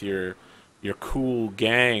again with your cool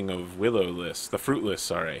gang of willow-lists, the fruitless,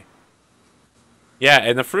 sorry. Yeah,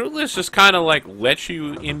 and the fruitless just kind of like let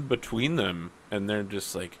you in between them, and they're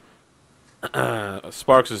just like,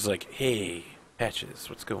 Sparks is like, hey, Patches,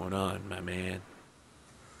 what's going on, my man?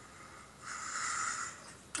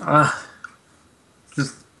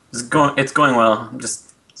 It's going well. I'm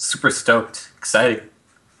just super stoked, excited.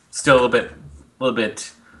 Still a little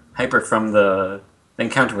bit hyper from the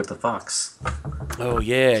encounter with the fox. Oh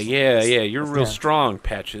yeah, you're real Yeah. strong,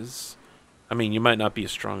 Patches. I mean, you might not be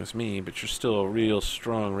as strong as me, but you're still a real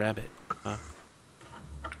strong rabbit. Huh?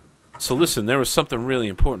 So listen, there was something really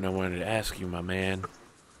important I wanted to ask you, my man.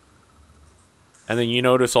 And then you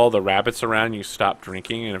notice all the rabbits around you stop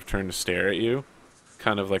drinking and have turned to stare at you,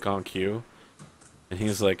 kind of like on cue. And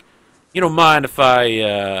he's like, "You don't mind if I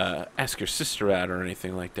ask your sister out or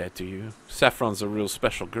anything like that, do you? Saffron's a real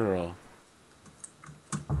special girl."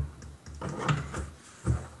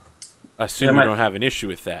 I assume you don't have an issue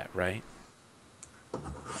with that, right?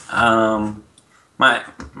 My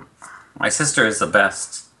sister is the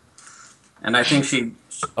best, and I think she.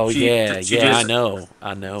 Oh she, yeah, she yeah, des-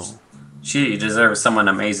 I know. She deserves someone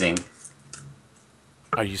amazing.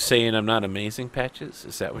 Are you saying I'm not amazing, Patches?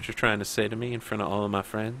 Is that what you're trying to say to me in front of all of my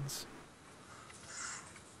friends?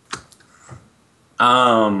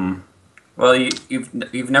 Well,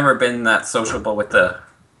 you've never been that sociable with the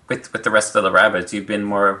rest of the rabbits. You've been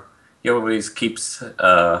more. You always keeps.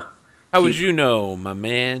 How would you know, my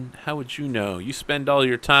man? How would you know? You spend all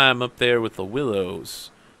your time up there with the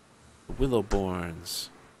willows, the willowborns.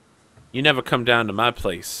 You never come down to my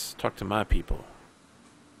place, talk to my people.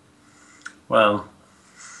 Well,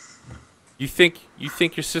 You think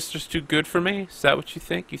your sister's too good for me? Is that what you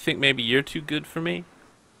think? You think maybe you're too good for me?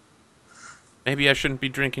 Maybe I shouldn't be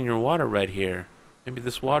drinking your water right here. Maybe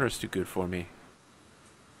this water's too good for me.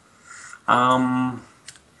 well,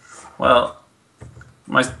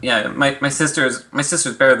 my sister's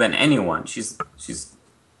better than anyone. She's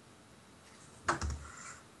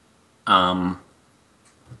Can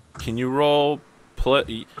you roll?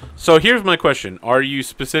 So here's my question: are you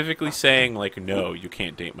specifically saying like, no, you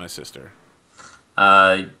can't date my sister?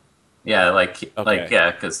 yeah,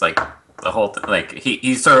 because like the whole like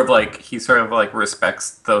he sort of like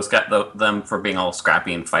respects them for being all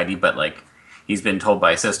scrappy and fighty, but like he's been told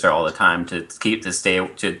by his sister all the time to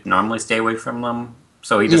normally stay away from them.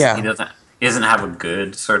 So he doesn't have a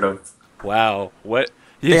good sort of. Wow, what?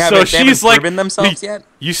 They So haven't she's like, proven themselves yet?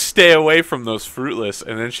 You stay away from those fruitless,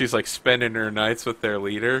 and then she's like spending her nights with their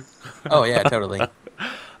leader. Oh yeah, totally.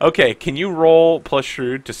 Okay, can you roll plus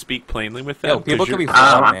shrewd to speak plainly with them? Yo, people 'Cause can be you're-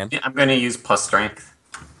 flawed, man. I'm gonna use plus strength.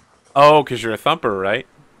 Oh, because you're a thumper, right?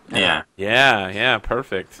 Yeah. Yeah,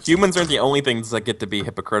 perfect. Humans are the only things that get to be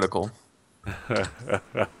hypocritical.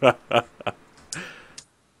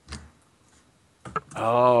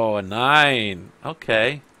 Oh, a 9.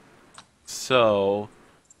 Okay. So,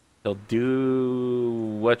 they'll do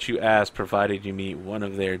what you ask, provided you meet one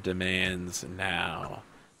of their demands now.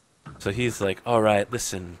 So he's like, all right,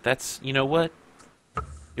 listen, you know what?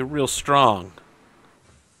 You're real strong.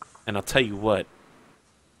 And I'll tell you what,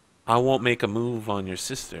 I won't make a move on your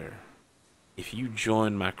sister if you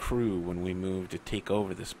join my crew when we move to take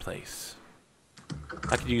over this place.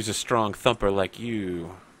 I could use a strong thumper like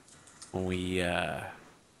you when we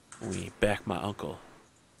back my uncle.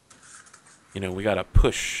 You know, we gotta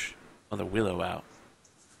push Mother Willow out.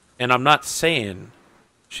 And I'm not saying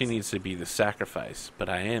she needs to be the sacrifice, but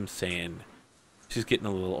I am saying she's getting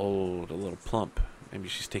a little old, a little plump. Maybe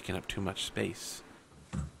she's taking up too much space.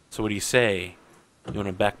 So what do you say? You want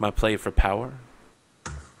to back my play for power?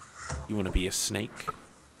 You want to be a snake?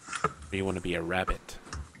 Or you want to be a rabbit?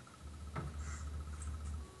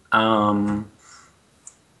 I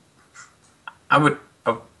would.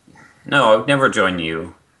 No, I would never join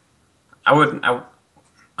you. I wouldn't. Yeah.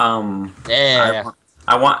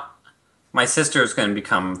 I want. My sister's going to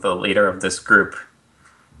become the leader of this group,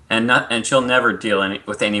 and she'll never deal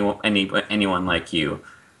with anyone like you.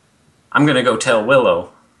 I'm going to go tell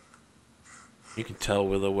Willow. You can tell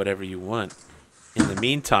Willow whatever you want. In the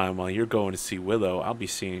meantime, while you're going to see Willow, I'll be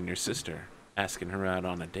seeing your sister, asking her out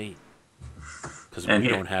on a date. Because we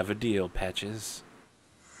don't have a deal, Patches.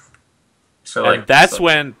 So And that's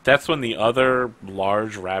when the other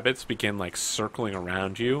large rabbits begin like circling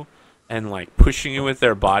around you and like pushing you with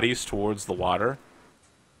their bodies towards the water.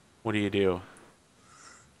 What do you do?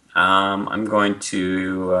 I'm going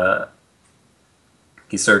to.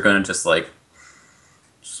 He's sort of going to just like.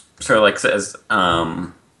 Sort of like says.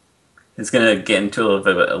 He's going to get into a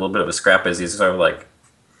little bit of a scrap as he sort of like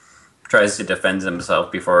tries to defend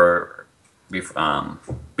himself before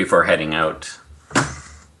heading out.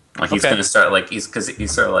 Like he's going to start like he's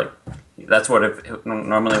sort of like that's what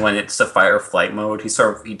normally when it's a fight or flight mode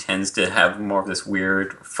he tends to have more of this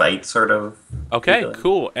weird fight sort of. Okay, feeling.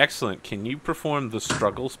 cool, excellent. Can you perform the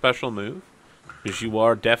struggle special move? Because you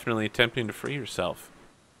are definitely attempting to free yourself.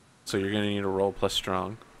 So you're going to need a roll plus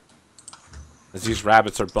strong. As these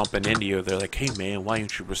rabbits are bumping into you, they're like, hey man, why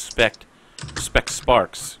don't you respect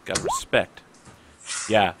Sparks? Gotta respect.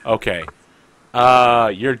 Yeah, okay.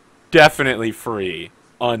 You're definitely free.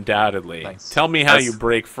 Undoubtedly. Nice. Tell me how you That's-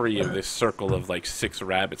 break free of this circle of like 6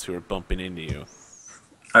 rabbits who are bumping into you.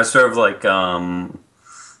 I sort of like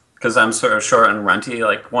because I'm sort of short and runty.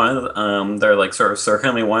 Like one of they're like sort of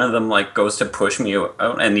circling me. One of them like goes to push me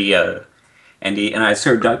out, and I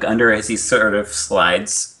sort of duck under as he sort of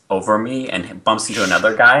slides over me and bumps into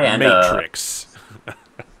another guy. Matrix.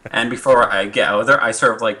 And before I get out of there, I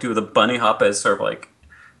sort of like do the bunny hop as sort of like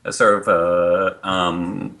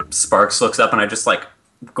Sparks looks up, and I just like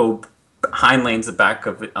go hind lanes the back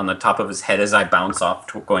of it on the top of his head as I bounce off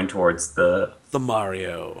going towards the The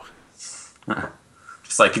Mario. he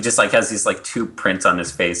just like has these like 2 prints on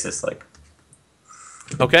his face. It's like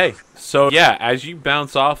Okay, so yeah, as you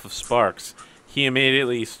bounce off of Sparks, he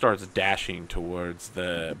immediately starts dashing towards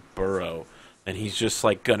the burrow, and he's just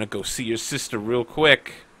like gonna go see your sister real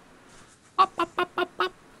quick.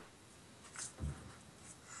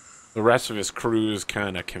 The rest of his crew is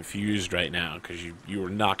kind of confused right now because you were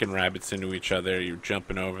knocking rabbits into each other, you're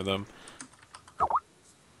jumping over them.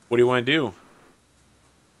 What do you want to do?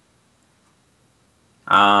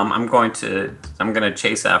 I'm gonna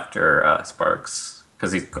chase after Sparks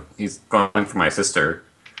because he's going for my sister.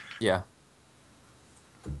 Yeah.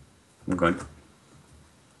 I'm going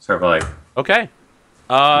sort of like Okay.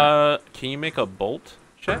 Can you make a bolt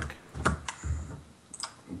check?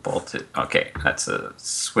 bolted. Okay, that's a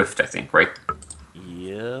swift, I think, right?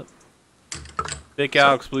 Yep. Big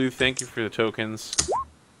Alex Blue, thank you for the tokens.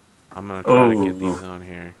 I'm gonna try to get these on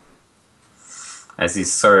here. As he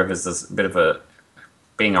sort of is this bit of a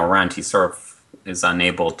being a runt, he sort of is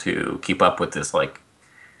unable to keep up with this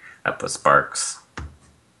up with Sparks.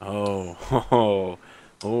 Oh,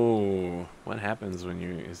 oh, what happens when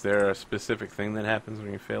you? Is there a specific thing that happens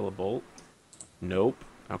when you fail a bolt? Nope.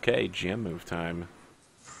 Okay, GM move time.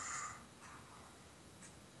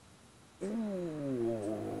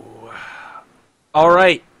 Ooh. All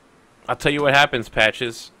right, I'll tell you what happens,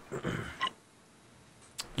 Patches.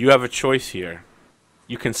 You have a choice here.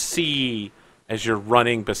 You can see as you're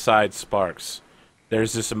running beside Sparks,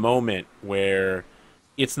 there's this moment where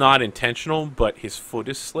it's not intentional, but his foot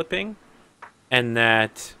is slipping, and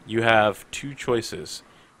that you have 2 choices.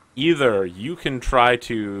 Either you can try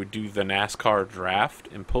to do the NASCAR draft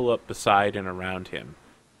and pull up beside and around him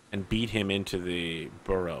and beat him into the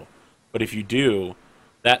burrow. But if you do,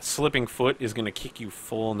 that slipping foot is going to kick you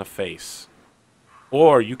full in the face.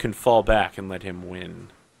 Or you can fall back and let him win.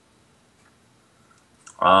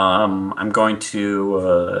 I'm going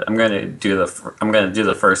to do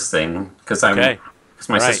the first thing because Okay.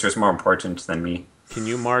 my All right. sister's more important than me. Can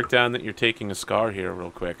you mark down that you're taking a scar here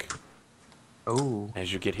real quick? Oh.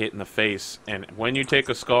 As you get hit in the face. And when you take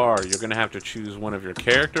a scar, you're going to have to choose one of your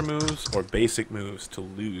character moves or basic moves to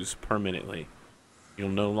lose permanently. You'll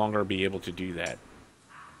no longer be able to do that.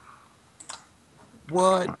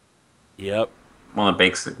 What? Yep. One of the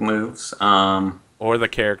basic moves. Or the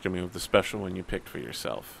character move, the special one you picked for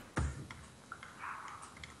yourself.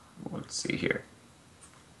 Let's see here.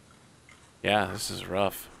 Yeah, this is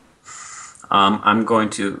rough. I'm going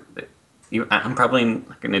to. I'm probably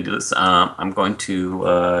not going to do this. I'm going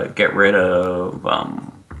to get rid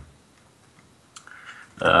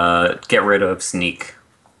of sneak.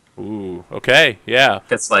 Ooh, okay, yeah.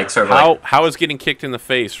 It's like sort of How is getting kicked in the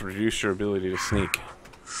face reduce your ability to sneak?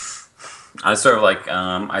 I sort of like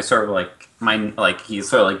he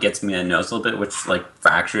sort of like gets me in the nose a little bit, which like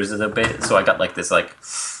fractures it a bit. So I got like this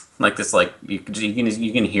you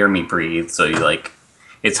can hear me breathe. So you like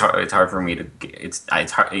it's hard for me to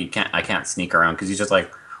it's hard I can't sneak around because he's just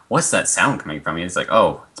like, what's that sound coming from? And he's like,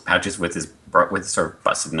 oh, it's Patches with his sort of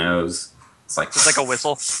busted nose. It's like a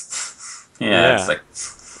whistle. Yeah. It's like.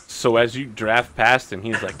 So as you draft past him,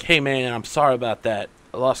 he's like, hey man, I'm sorry about that.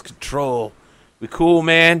 I lost control. We cool,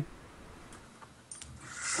 man?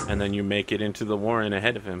 And then you make it into the warren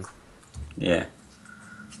ahead of him. Yeah.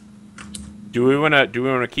 Do we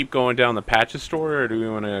wanna keep going down the Patches story, or do we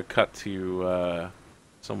wanna cut to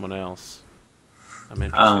someone else? I'm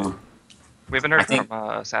interested. We haven't heard I think-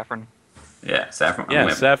 from Saffron. Yeah, Saffron.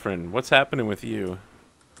 Yeah, Saffron, what's happening with you?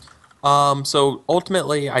 So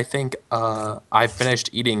ultimately, I think I finished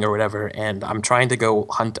eating or whatever, and I'm trying to go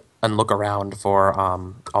hunt and look around for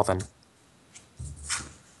Althen.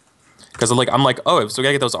 Because I'm like, oh, so we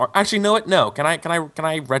gotta get those. Actually, no, what? No, can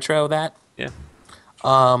I retro that? Yeah.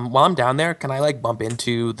 While I'm down there, can I like bump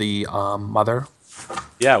into the mother?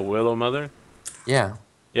 Yeah, Willow Mother? Yeah.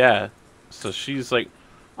 Yeah. So she's like,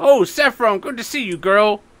 oh, Saffron, good to see you,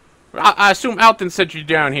 girl. I assume Alton sent you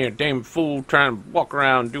down here, damn fool, trying to walk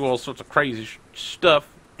around and do all sorts of crazy stuff.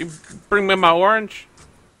 You bring me my orange?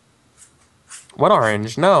 What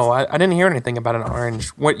orange? No, I didn't hear anything about an orange.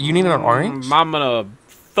 What, you need an orange? I'm gonna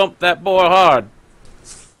thump that boy hard.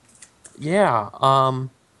 Yeah.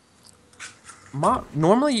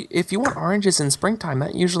 Normally, if you want oranges in springtime,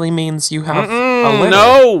 that usually means you have a litter.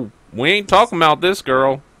 No, we ain't talking about this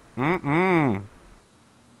girl. But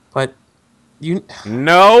you,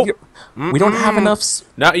 No. we don't have enough.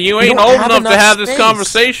 No, you we ain't don't old have enough to enough have this space.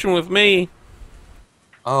 conversation with me.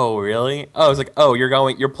 Oh, really? Oh, I was like, oh,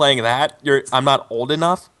 you're playing that? I'm not old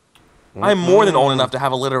enough? I'm more than old enough to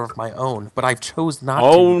have a litter of my own, but I've chose not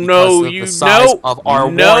Oh, to no, because of you the size of our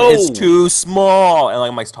one is no. too small. And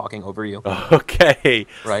like Mike's talking over you, Okay.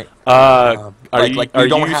 right? Are you we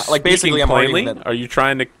don't you have like speaking basically I'm plainly? arguing that Are you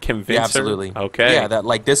trying to convince yeah, absolutely. her? Okay. Yeah, that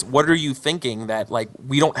like this. What are you thinking that like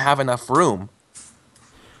we don't have enough room?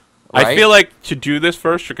 I Right? feel like to do this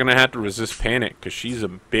first, you're gonna have to resist panic because she's a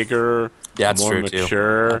bigger, That's more true, too.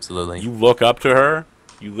 mature. Absolutely. You look up to her.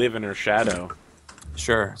 You live in her shadow.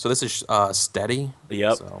 Sure. So this is steady.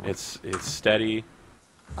 Yep. So, It's steady.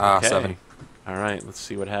 Okay. 7. All right. Let's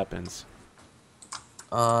see what happens.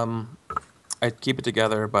 I keep it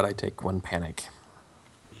together, but I take 1 panic.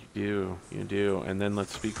 You do. And then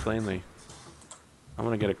let's speak plainly. I'm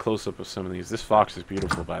gonna get a close up of some of these. This fox is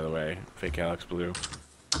beautiful, by the way. Fake Alex Blue.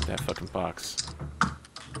 That fucking fox.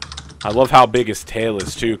 I love how big his tail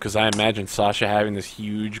is too, because I imagine Sasha having this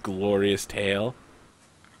huge, glorious tail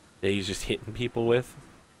that he's just hitting people with.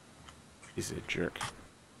 He's a jerk.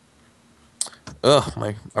 Ugh,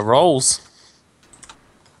 my rolls.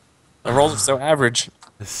 My rolls are so average.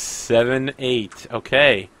 7, 8.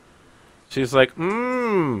 Okay. She's like,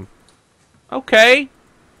 okay.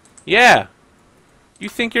 Yeah. You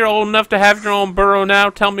think you're old enough to have your own burrow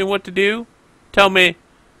now? Tell me what to do? Tell me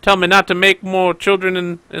not to make more children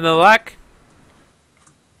in the lack?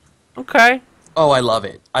 Okay. Oh, I love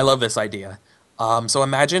it. I love this idea. So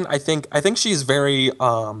imagine, I think she's very,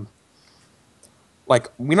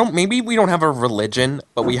 like, maybe we don't have a religion,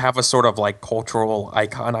 but we have a sort of, like, cultural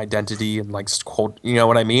icon identity and, like, you know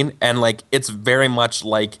what I mean? And, like, it's very much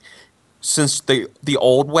like, since the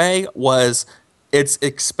old way was, it's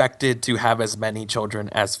expected to have as many children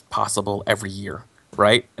as possible every year,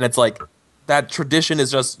 right? And it's like, that tradition is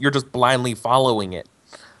just, you're just blindly following it.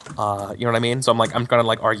 You know what I mean? So I'm gonna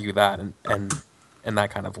like argue that and in that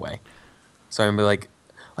kind of way. So I'm gonna be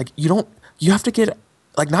like you have to get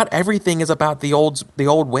like not everything is about the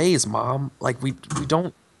old ways, Mom. Like we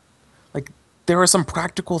don't like there are some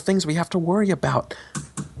practical things we have to worry about.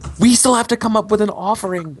 We still have to come up with an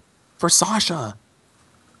offering for Sasha.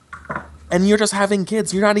 And you're just having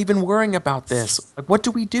kids. You're not even worrying about this. Like what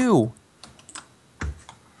do we do?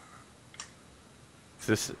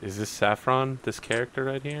 Is this Saffron, this character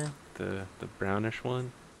right here? The brownish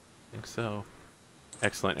one? I think so.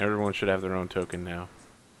 Excellent. Everyone should have their own token now.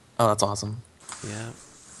 Oh, that's awesome. Yeah.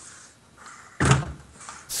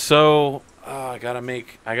 So, I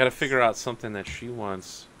gotta figure out something that she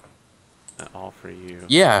wants to offer you.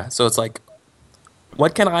 Yeah, so it's like,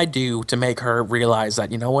 what can I do to make her realize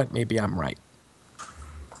that, you know what, maybe I'm right?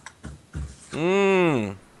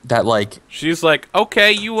 That like She's like,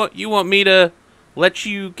 okay, you want me to let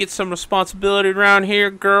you get some responsibility around here,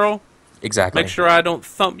 girl? exactly. Make sure I don't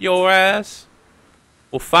thump your ass?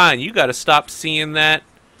 Well, fine, you gotta stop seeing that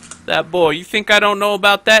boy. You think I don't know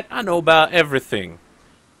about that? I know about everything.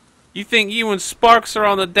 You think you and Sparks are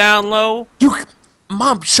on the down low?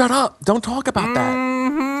 Mom, shut up! Don't talk about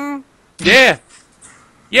that. Yeah.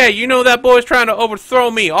 Yeah, you know that boy's trying to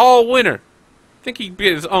overthrow me all winter. Think he'd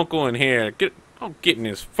get his uncle in here, getting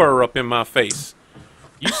his fur up in my face.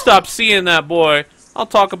 You stop seeing that boy, I'll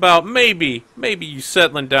talk about maybe you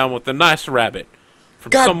settling down with a nice rabbit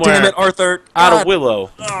from God somewhere damn it, Arthur! out God. of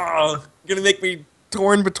Willow. Oh, you're gonna make me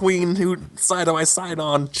torn between who side do I side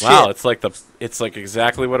on? Shit. Wow, it's like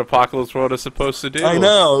exactly what Apocalypse World is supposed to do. I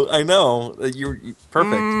know. You're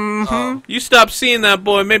perfect. You stop seeing that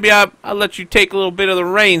boy. Maybe I'll let you take a little bit of the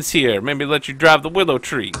reins here. Maybe let you drive the willow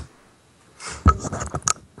tree.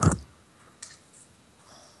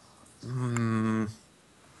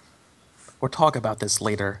 We'll talk about this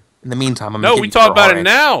later. In the meantime, I'm No, gonna we give talk you about your it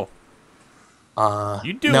orange. now.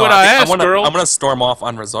 You do No, what I think ask, girl. I'm gonna storm off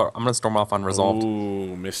unresolved. I'm gonna storm off unresolved.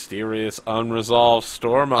 Ooh, mysterious, unresolved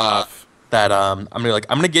storm off. That I'm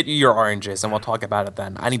gonna get you your oranges and we'll talk about it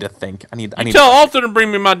then. I need to think. I need. Tell Alton to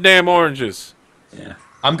bring me my damn oranges. Yeah.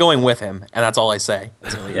 I'm going with him, and that's all I say.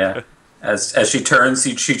 Yeah. As she turns,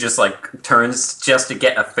 she just like turns just to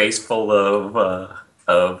get a face full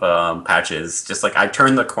of patches. Just like I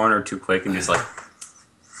turned the corner too quick and just like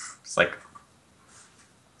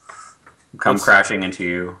come crashing into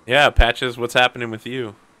you. Yeah, Patches, what's happening with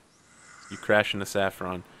you? You crash into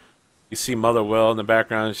Saffron. You see Mother Well in the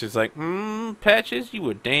background, and she's like, Patches, you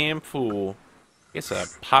a damn fool. It's a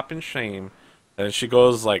poppin' shame. And she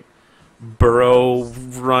goes like burrow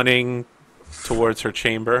running towards her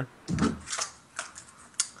chamber. And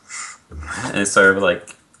it's sort of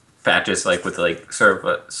like Patches like with like sort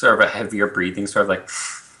of a heavier breathing, sort of like,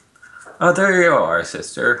 oh, there you are,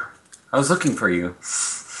 sister. I was looking for you.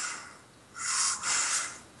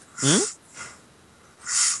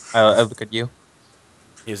 I look at you.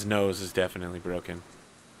 His nose is definitely broken.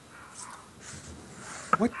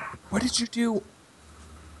 What did you do?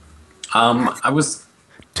 I was.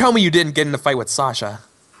 Tell me you didn't get in a fight with Sasha.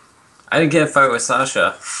 I didn't get a fight with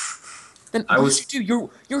Sasha. Then I what was. did you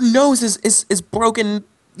do? Your nose is broken.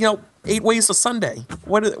 8 ways to Sunday.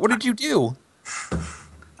 What did you do?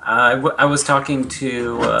 I was talking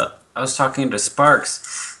to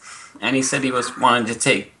Sparks, and he said he was wanted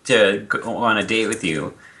to go on a date with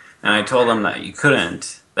you, and I told him that he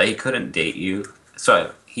couldn't date you,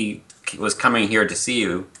 so he was coming here to see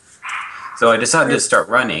you. So I decided to start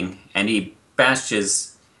running, and he bashed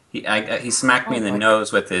he smacked me in the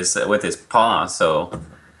nose with his paw. So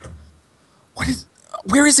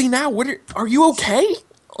Where is he now? Are you okay?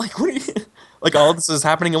 Like what? Like all this is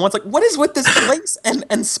happening, and like, what is with this place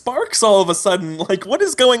and Sparks all of a sudden? Like, what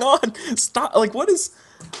is going on? Stop! Like,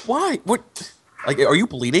 why? What? Like, are you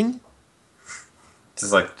bleeding?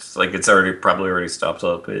 it's like it's probably already stopped a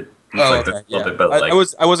little bit. Okay, A yeah. little bit, but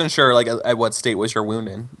I wasn't sure like at what state was your wound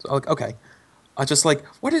in. So, like, okay, I just like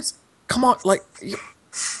what is? Come on, like.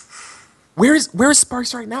 Where is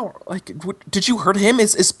Sparks right now? Like, did you hurt him?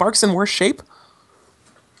 Is Sparks in worse shape?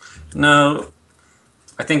 no.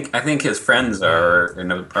 I think his friends are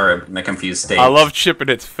in a confused state. I love Chip in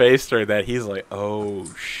its face during that. He's like, "Oh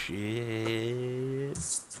shit!"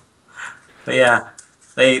 But yeah,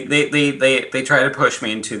 they try to push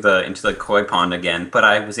me into the koi pond again, but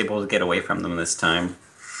I was able to get away from them this time.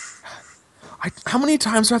 How many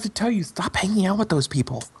times do I have to tell you stop hanging out with those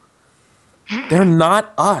people? They're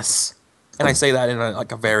not us. And I say that in a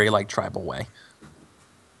very like tribal way.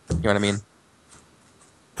 You know what I mean?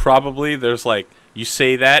 Probably there's like you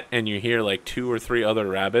say that and you hear like 2 or 3 other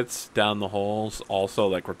rabbits down the holes also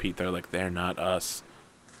like repeat. They're not us.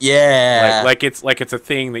 Yeah. Like it's a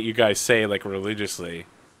thing that you guys say like religiously.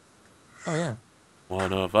 Oh yeah.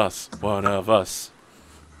 One of us. One of us.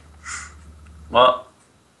 Well,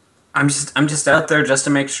 I'm just out there just to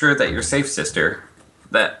make sure that you're safe, sister.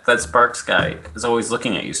 That Sparks guy is always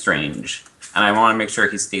looking at you strange, and I want to make sure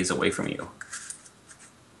he stays away from you.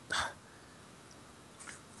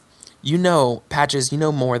 You know, Patches, you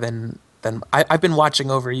know more than I've been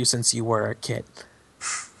watching over you since you were a kid.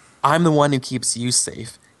 I'm the one who keeps you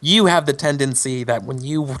safe. You have the tendency that when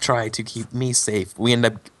you try to keep me safe, we end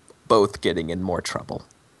up both getting in more trouble.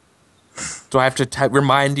 Do I have to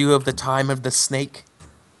remind you of the time of the snake?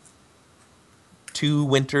 2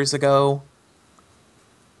 winters ago?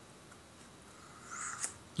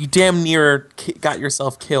 You damn near got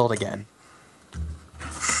yourself killed again.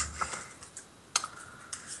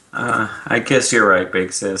 I guess you're right,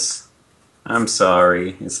 big sis. I'm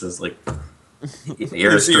sorry. This is like His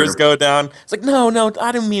ears go down. It's like, no,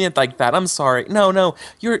 I didn't mean it like that. I'm sorry. No,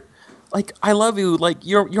 you're like, I love you. Like,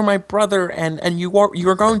 you're my brother, and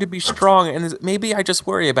you're going to be strong. And maybe I just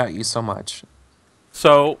worry about you so much.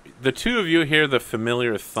 So the 2 of you hear the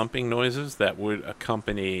familiar thumping noises that would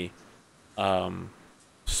accompany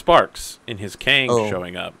Sparks in his Kang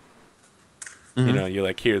showing up. Mm-hmm. You know, you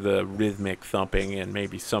like hear the rhythmic thumping and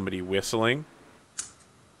maybe somebody whistling.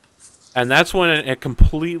 And that's when a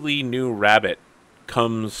completely new rabbit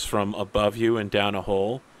comes from above you and down a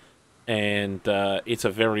hole. And it's a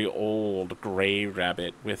very old gray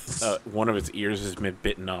rabbit with one of its ears has been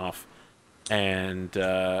bitten off. And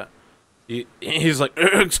he's like,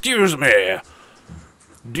 "Excuse me,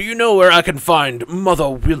 do you know where I can find Mother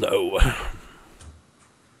Willow?"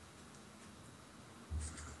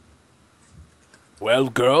 "Well,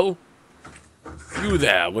 girl, you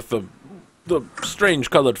there with the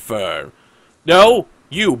strange-colored fur. No,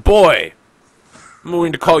 you, boy. I'm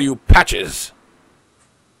going to call you Patches."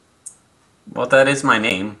 Well, that is my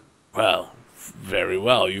name. "Well, very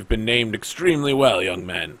well. You've been named extremely well, young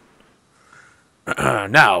man.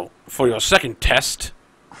 Now, for your second test,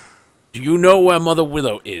 do you know where Mother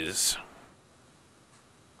Willow is?"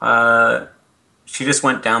 She just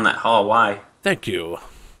went down that hall. Why? "Thank you."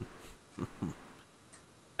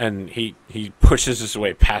 And he pushes his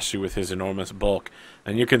way past you with his enormous bulk.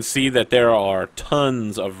 And you can see that there are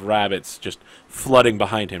tons of rabbits just flooding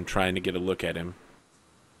behind him, trying to get a look at him.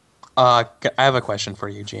 I have a question for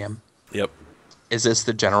you, GM. Yep. Is this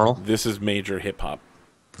the general? This is major hip-hop.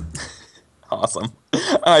 Awesome.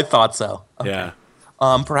 I thought so. Okay. Yeah.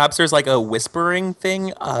 Perhaps there's like a whispering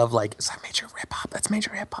thing of like, is that major hip hop? That's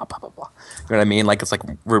major hip hop, blah blah blah. You know what I mean? Like it's like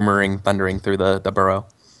rumoring, thundering through the burrow.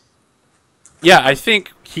 Yeah, I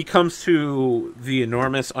think he comes to the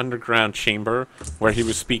enormous underground chamber where he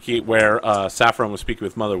was speaking, where Saffron was speaking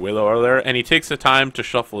with Mother Willow earlier, and he takes the time to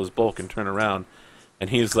shuffle his bulk and turn around, and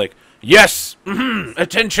he's like, "Yes,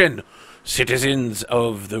 attention, citizens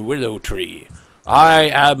of the Willow Tree. I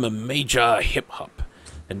am a Major Hip Hop,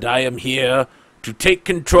 and I am here to take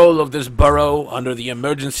control of this borough under the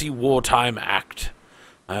Emergency Wartime Act.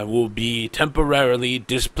 I will be temporarily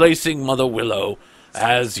displacing Mother Willow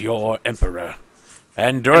as your emperor.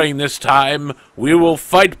 And during this time, we will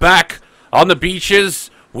fight back on the beaches.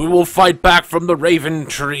 We will fight back from the Raven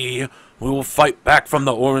Tree. We will fight back from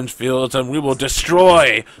the orange fields, and we will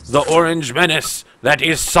destroy the orange menace that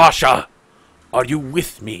is Sasha. Are you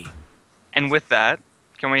with me?" And with that,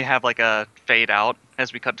 can we have like a fade out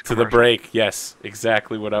as we cut to To the commercial? break, yes,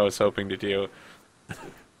 exactly what I was hoping to do.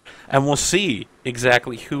 And we'll see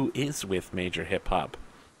exactly who is with Major Hip Hop.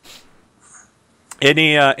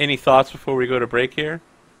 Any thoughts before we go to break here?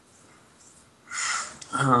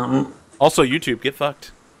 Also, YouTube, get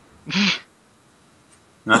fucked.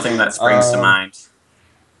 Nothing that springs to mind.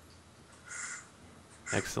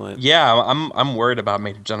 Excellent. Yeah, I'm worried about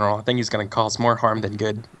Major General. I think he's going to cause more harm than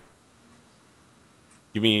good.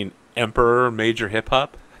 You mean Emperor Major Hip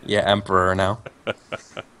Hop? Yeah, Emperor now.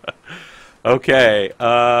 Okay,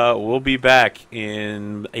 we'll be back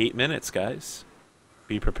in 8 minutes, guys.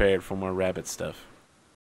 Be prepared for more rabbit stuff.